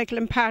sons, Michael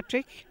and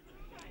Patrick.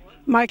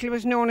 Michael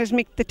was known as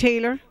Mick the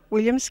Tailor.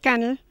 William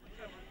Scannell.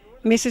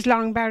 Mrs.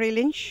 Long Barry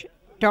Lynch.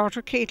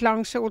 Daughter Kate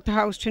Long sold the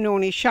house to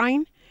Noni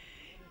Shine.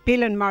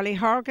 Bill and Molly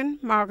Horgan.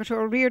 Margaret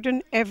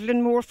O'Riordan.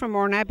 Evelyn Moore from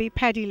Ornaby.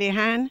 Paddy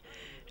Lehan.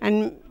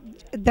 And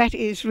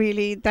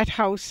that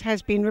house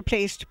has been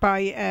replaced by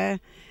a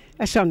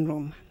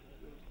sunroom.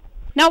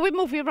 Now we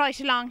move you right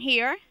along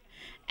here,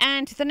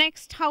 and the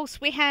next house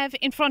we have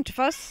in front of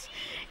us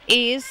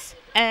is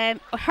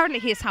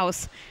Hurley's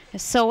house.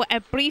 So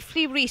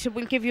briefly, Rita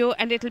will give you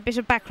a little bit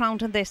of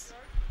background on this.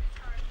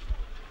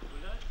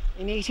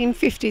 In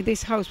 1850,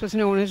 this house was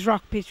known as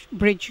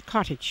Rockbridge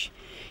Cottage.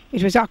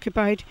 It was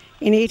occupied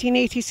in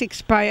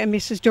 1886 by a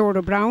Mrs.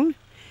 Dora Brown.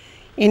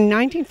 In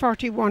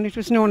 1941, it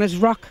was known as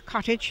Rock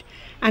Cottage,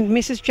 and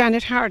Mrs.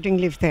 Janet Harding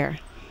lived there.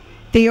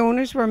 The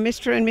owners were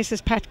Mr. and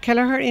Mrs. Pat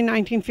Kelleher in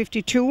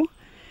 1952,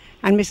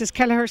 and Mrs.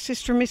 Kelleher's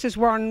sister, Mrs.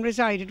 Warren,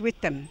 resided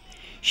with them.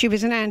 She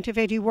was an aunt of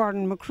Eddie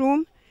Warren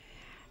Macroom,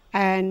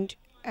 and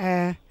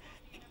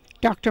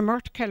Dr.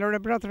 Mert Keller, a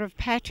brother of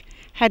Pat,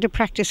 had a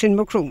practice in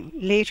Macroom.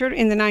 Later,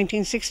 in the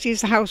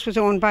 1960s, the house was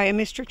owned by a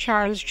Mr.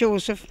 Charles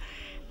Joseph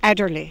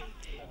Adderley.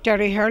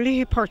 Derry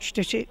Hurley purchased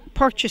it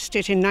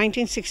in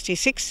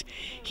 1966.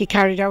 He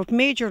carried out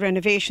major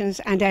renovations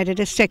and added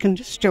a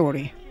 2nd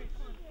story.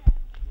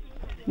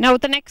 Now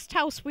the next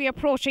house we are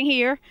approaching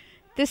here,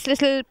 this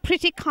little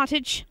pretty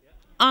cottage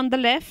on the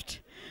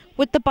left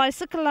with the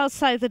bicycle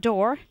outside the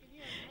door.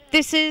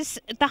 This is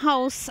the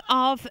house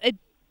of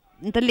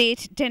the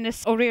late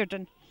Dennis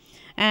O'Riordan.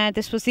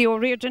 This was the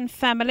O'Riordan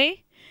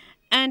family,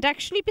 and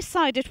actually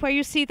beside it where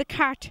you see the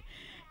cart,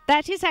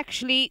 that is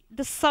actually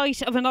the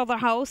site of another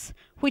house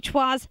which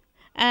was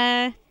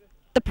the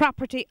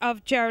property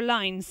of Ger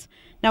Lyons.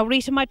 Now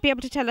Rita might be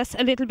able to tell us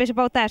a little bit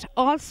about that.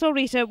 Also,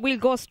 Rita, we'll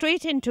go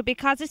straight into,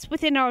 because it's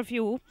within our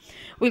view,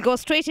 we'll go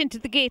straight into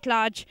the Gate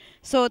Lodge.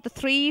 So the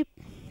 3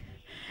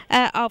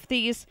 of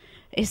these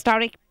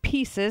historic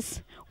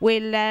pieces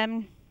will,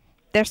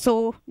 they're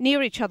so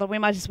near each other, we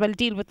might as well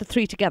deal with the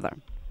 3 together.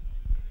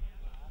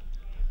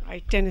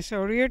 Right, Dennis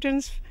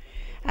O'Riordan's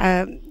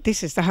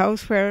This is the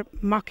house where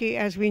Mocky,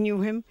 as we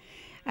knew him,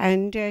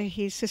 and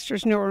his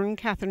sisters Nora and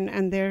Catherine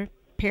and their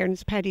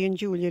parents Paddy and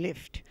Julia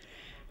lived.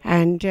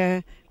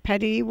 And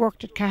Paddy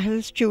worked at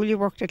Cahill's, Julia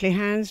worked at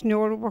Lehan's,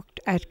 Nora worked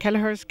at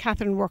Kelleher's,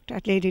 Catherine worked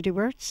at Lady de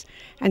Wert's,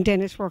 and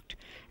Dennis worked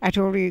at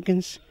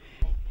O'Regan's.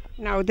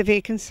 Now the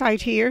vacant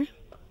site here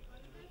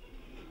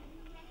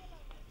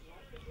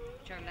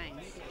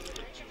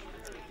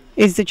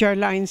is the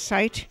Gerline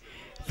site.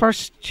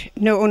 First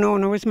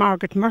owner was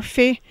Margaret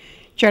Murphy.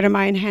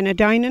 Jeremiah and Hannah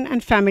Dinan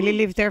and family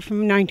lived there from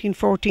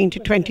 1914 to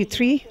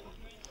 23.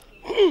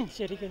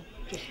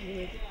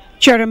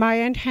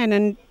 Jeremiah and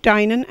Hannah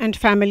Dinan and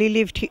family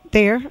lived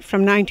there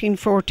from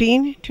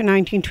 1914 to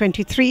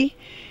 1923.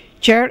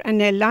 Ger and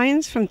Nell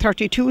Lyons from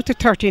 32 to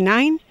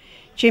 39.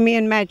 Jimmy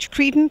and Madge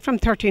Creedon from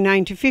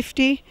 39 to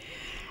 50.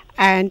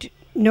 And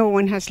no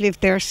one has lived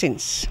there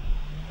since.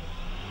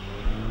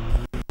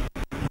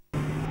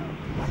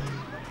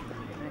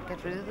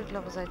 Get rid of the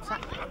gloves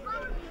outside.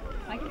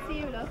 I can see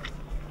you, love.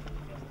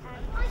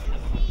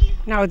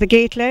 Now the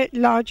Gate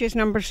Lodge is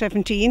number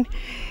 17,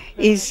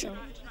 is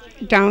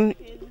down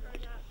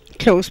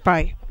close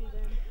by.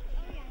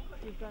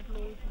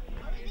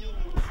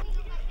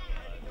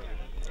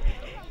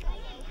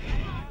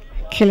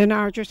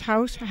 Killinardrish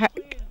house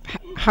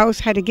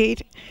had a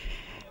gate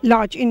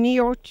lodge in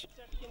Neo.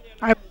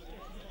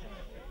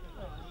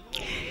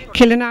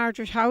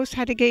 Killinardrish house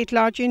had a gate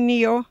lodge in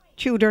Neo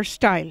Tudor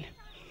style.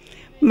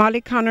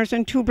 Molly Connors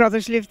and two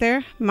brothers lived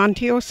there,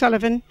 Monty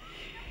O'Sullivan,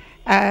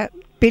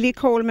 Billy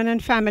Coleman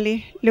and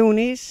family,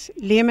 Loonies,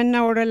 Liam and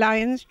Nora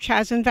Lyons,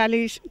 Chaz and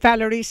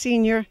Valerie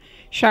Senior,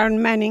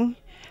 Sharon Manning,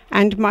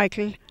 and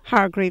Michael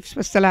Hargreaves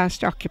was the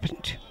last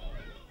occupant.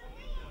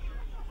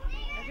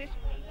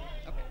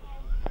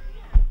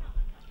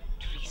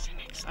 Teresa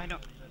next. I know.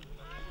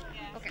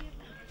 Okay.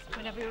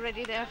 Whenever you're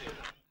ready there.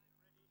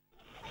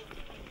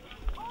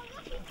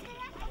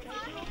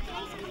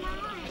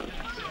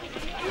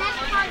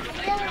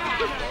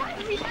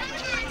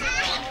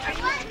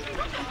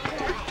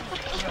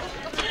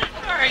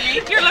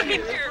 You're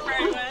looking through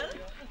very well.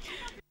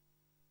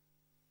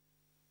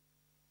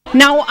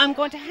 Now I'm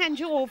going to hand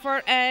you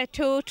over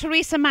to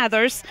Teresa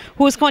Mathers,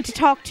 who is going to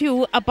talk to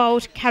you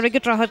about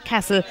Carrigadrohid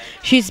Castle.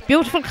 She's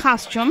beautiful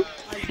costume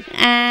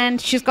and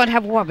she's going to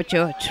have a word with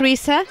you.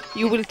 Teresa,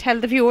 you will tell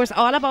the viewers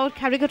all about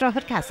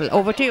Carrigadrohid Castle.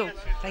 Over to you.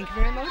 Thank you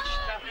very much.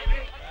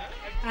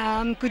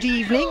 Good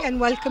evening and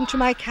welcome to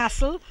my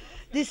castle.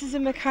 This is a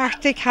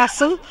McCarthy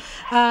castle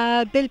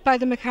built by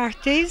the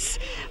McCarthys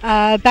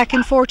back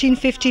in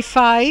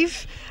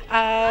 1455.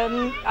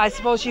 I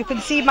suppose you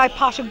can see my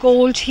pot of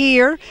gold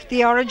here.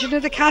 The origin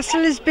of the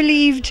castle is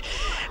believed,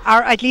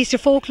 or at least a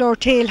folklore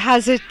tale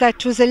has it, that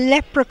it was a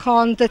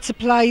leprechaun that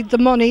supplied the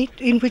money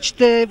with which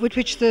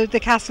the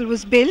castle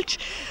was built.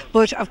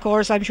 But of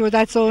course I'm sure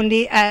that's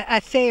only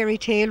a fairy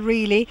tale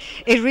really.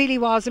 It really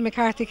was a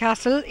McCarthy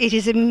castle. It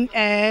is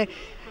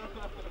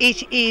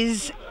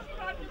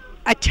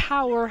a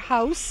tower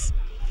house,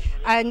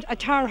 and a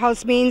tower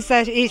house means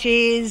that it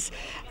is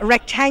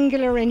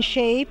rectangular in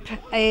shape.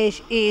 It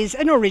is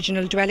an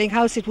original dwelling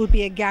house. It would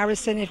be a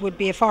garrison, it would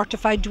be a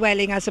fortified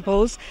dwelling, I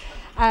suppose.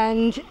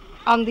 And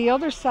on the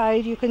other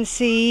side you can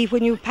see,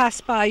 when you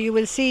pass by, you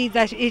will see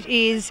that it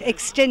is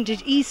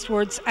extended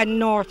eastwards and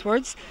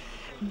northwards.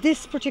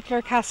 This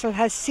particular castle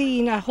has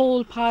seen a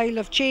whole pile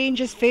of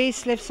changes,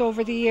 facelifts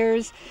over the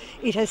years.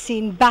 It has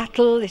seen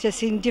battle, it has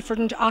seen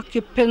different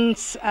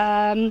occupants.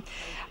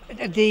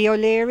 The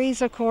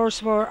O'Learys, of course,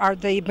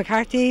 the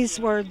McCarthys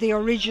were the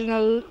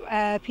original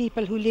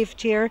people who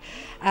lived here.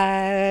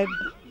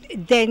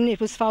 Then it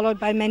was followed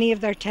by many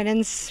of their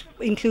tenants,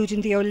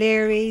 including the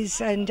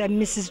O'Learys and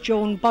Mrs.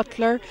 Joan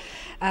Butler.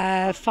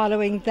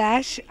 Following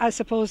that, I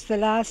suppose the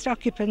last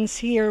occupants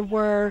here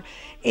were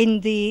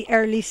in the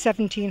early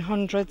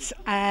 1700s,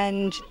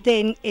 and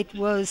then it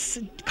was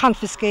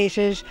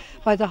confiscated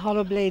by the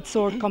Hollowblade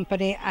Sword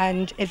Company,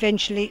 and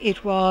eventually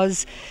it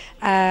was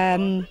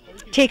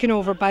taken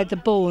over by the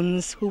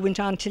Bones, who went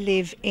on to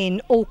live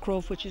in Oak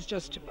Grove, which is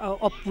just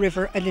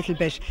upriver a little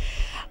bit.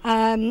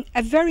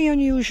 A very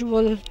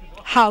unusual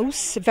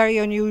house, a very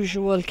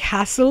unusual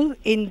castle,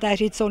 in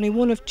that it's only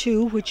one of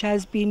two which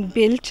has been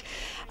built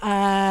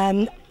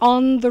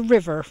on the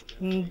river,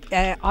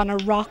 on a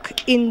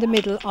rock in the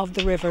middle of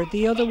the river.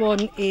 The other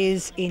one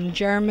is in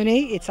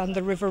Germany. It's on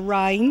the River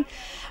Rhine,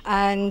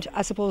 and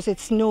I suppose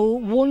it's no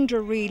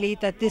wonder really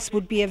that this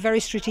would be a very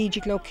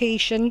strategic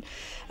location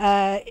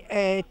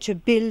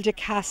to build a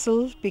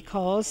castle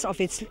because of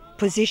its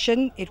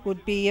position. It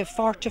would be a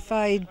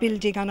fortified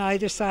building on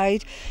either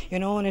side, you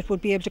know, and it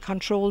would be able to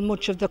control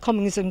much of the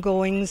comings and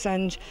goings,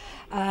 and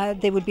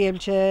they would be able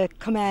to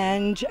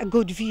command a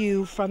good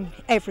view from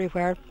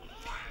everywhere.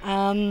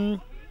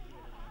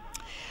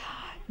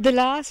 The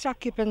last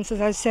occupants,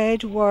 as I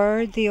said,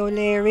 were the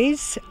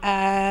O'Learys,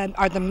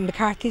 or the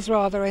McCarthys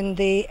rather, in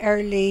the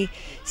early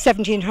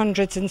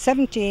 1700s in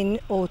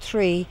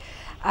 1703.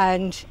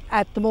 And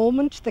at the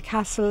moment the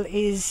castle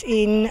is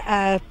in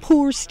a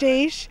poor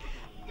state.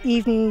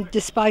 even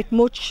despite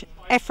much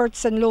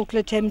efforts and local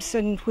attempts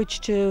in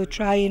which to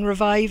try and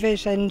revive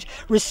it and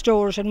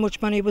restore it, and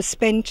much money was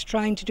spent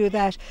trying to do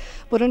that.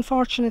 But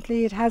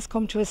unfortunately it has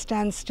come to a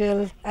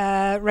standstill.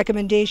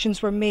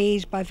 Recommendations were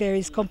made by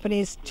various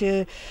companies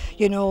to,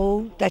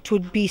 that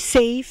would be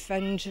safe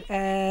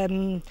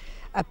and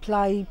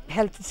apply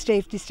health and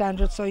safety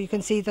standards. So you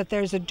can see that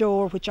there's a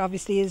door which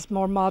obviously is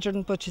more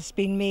modern, but it's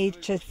been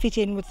made to fit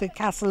in with the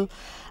castle.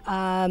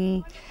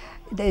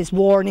 There's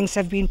warnings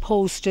have been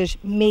posted,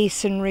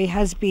 masonry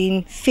has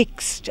been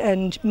fixed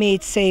and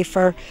made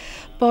safer,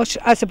 but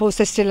I suppose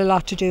there's still a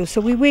lot to do.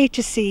 So we wait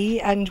to see,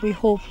 and we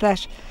hope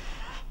that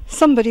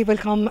somebody will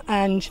come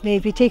and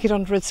maybe take it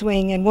under its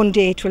wing, and one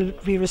day it will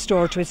be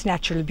restored to its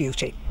natural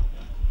beauty.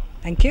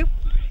 Thank you.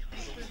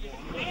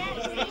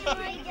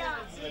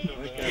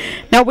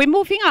 Now we're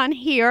moving on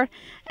here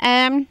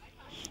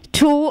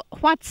to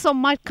what some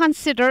might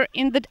consider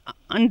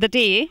on the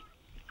day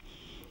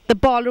the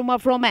Ballroom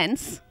of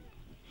Romance,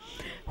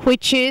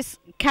 which is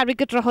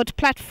Carrigadrohid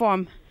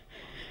platform.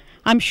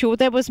 I'm sure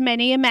there was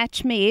many a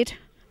match made,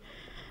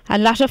 a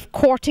lot of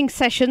courting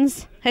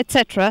sessions,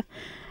 etc.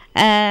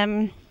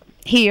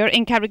 Here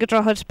in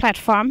Carrigadrohid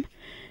platform.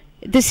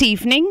 This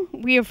evening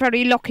we are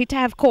very lucky to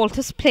have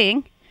Coltis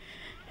playing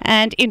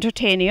and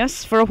entertaining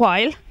us for a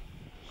while.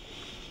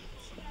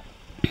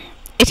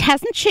 It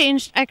hasn't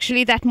changed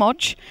actually that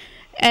much.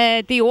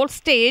 The old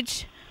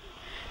stage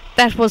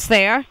that was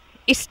there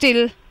is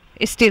still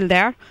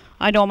there.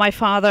 I know my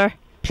father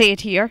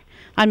played here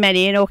on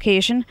many an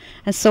occasion,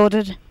 and so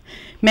did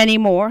many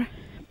more.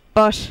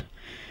 But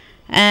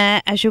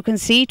as you can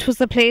see, it was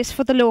the place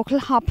for the local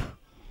hop.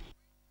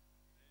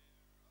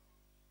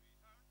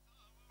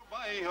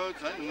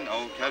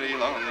 Oh, Carrig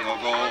Long Ago.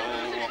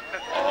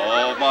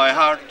 Oh, my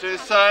heart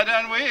is sad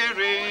and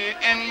weary.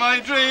 In my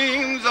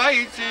dreams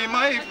I see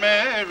my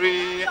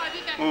Mary,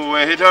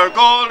 with her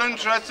golden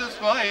tresses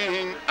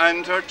flying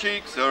and her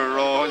cheeks a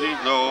rosy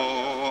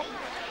glow.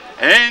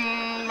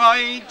 In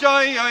my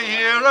joy I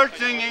hear her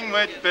singing,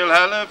 with Bill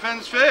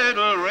Elephant's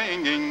fiddle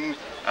ringing,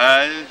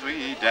 as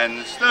we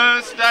dance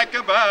the stack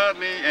of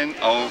barley in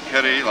Oh,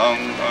 Carrig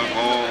Long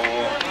Ago.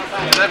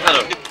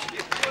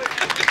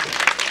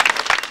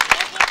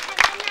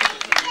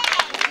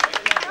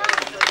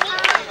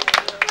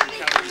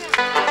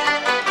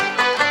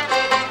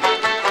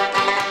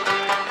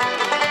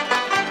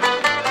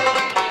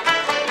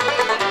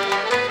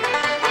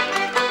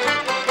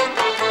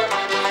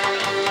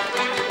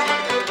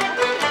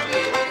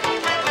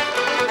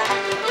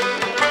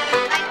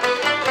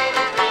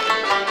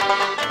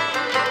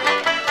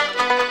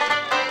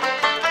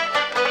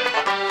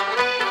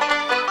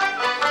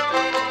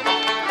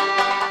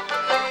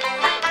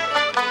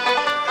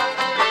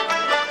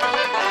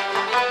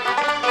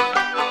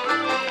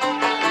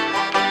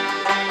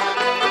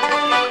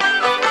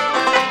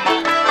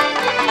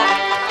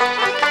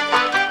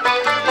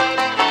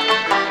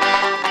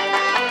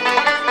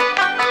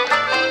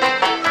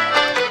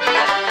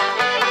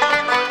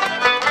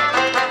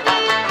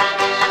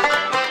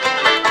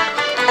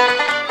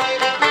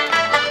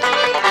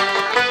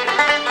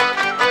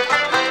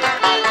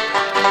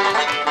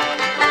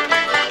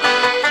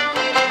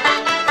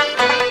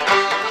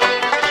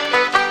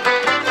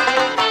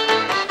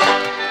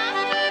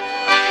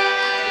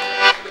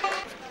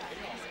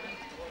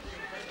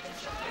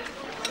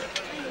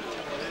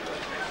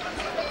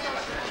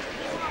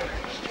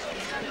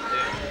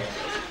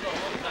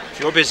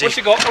 You're busy. What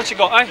you got? What you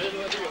got, eh?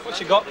 What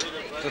you got?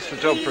 Just a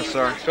jumper,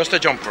 sir. Just a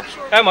jumper.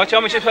 How much? How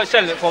much are you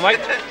selling it for, mate?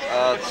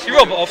 You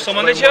rob it off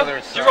someone, did you?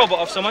 Did you rob it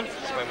off someone?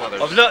 It's my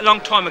mother's. I've learnt a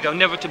long time ago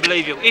never to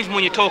believe you, even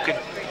when you're talking.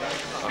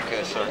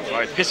 Okay, sir.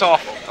 Right, piss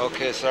off.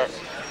 Okay, sir.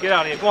 Get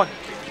out of here, go on.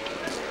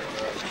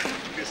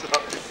 Piss off.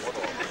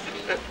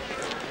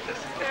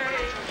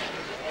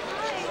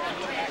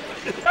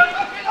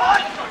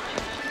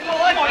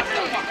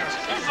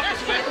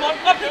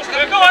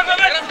 Go on,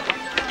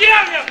 get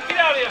out of here! Get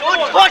out of here!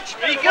 Don't touch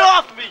me! Get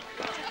off me!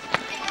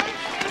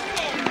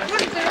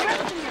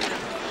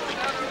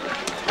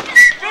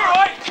 You're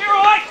alright! You're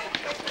alright!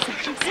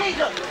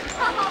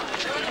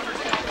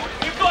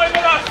 You've got him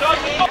with us, son.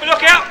 Keep a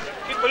look out!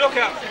 Keep a look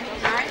out!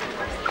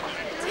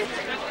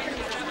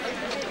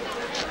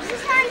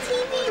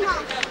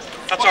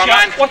 That's our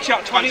man. Watch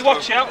out, Tommy,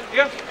 watch out.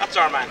 Yeah? That's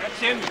our man. That's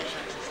him.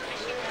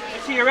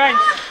 Let's see your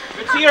hands.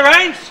 Let's see your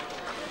hands.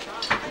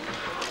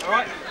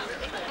 Alright.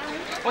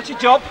 What's your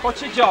job?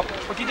 What's your job?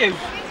 What do you do?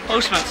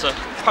 Postman, sir.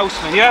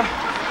 Postman, yeah?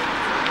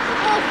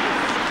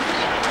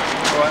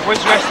 Alright,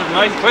 where's the rest of them,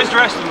 mate? Where's the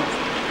rest of them?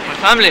 My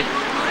family.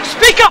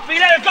 Speak up, you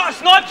little got a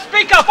snipe!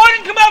 Speak up! I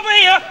didn't come over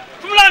here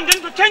from London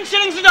for 10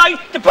 shillings a day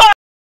to buy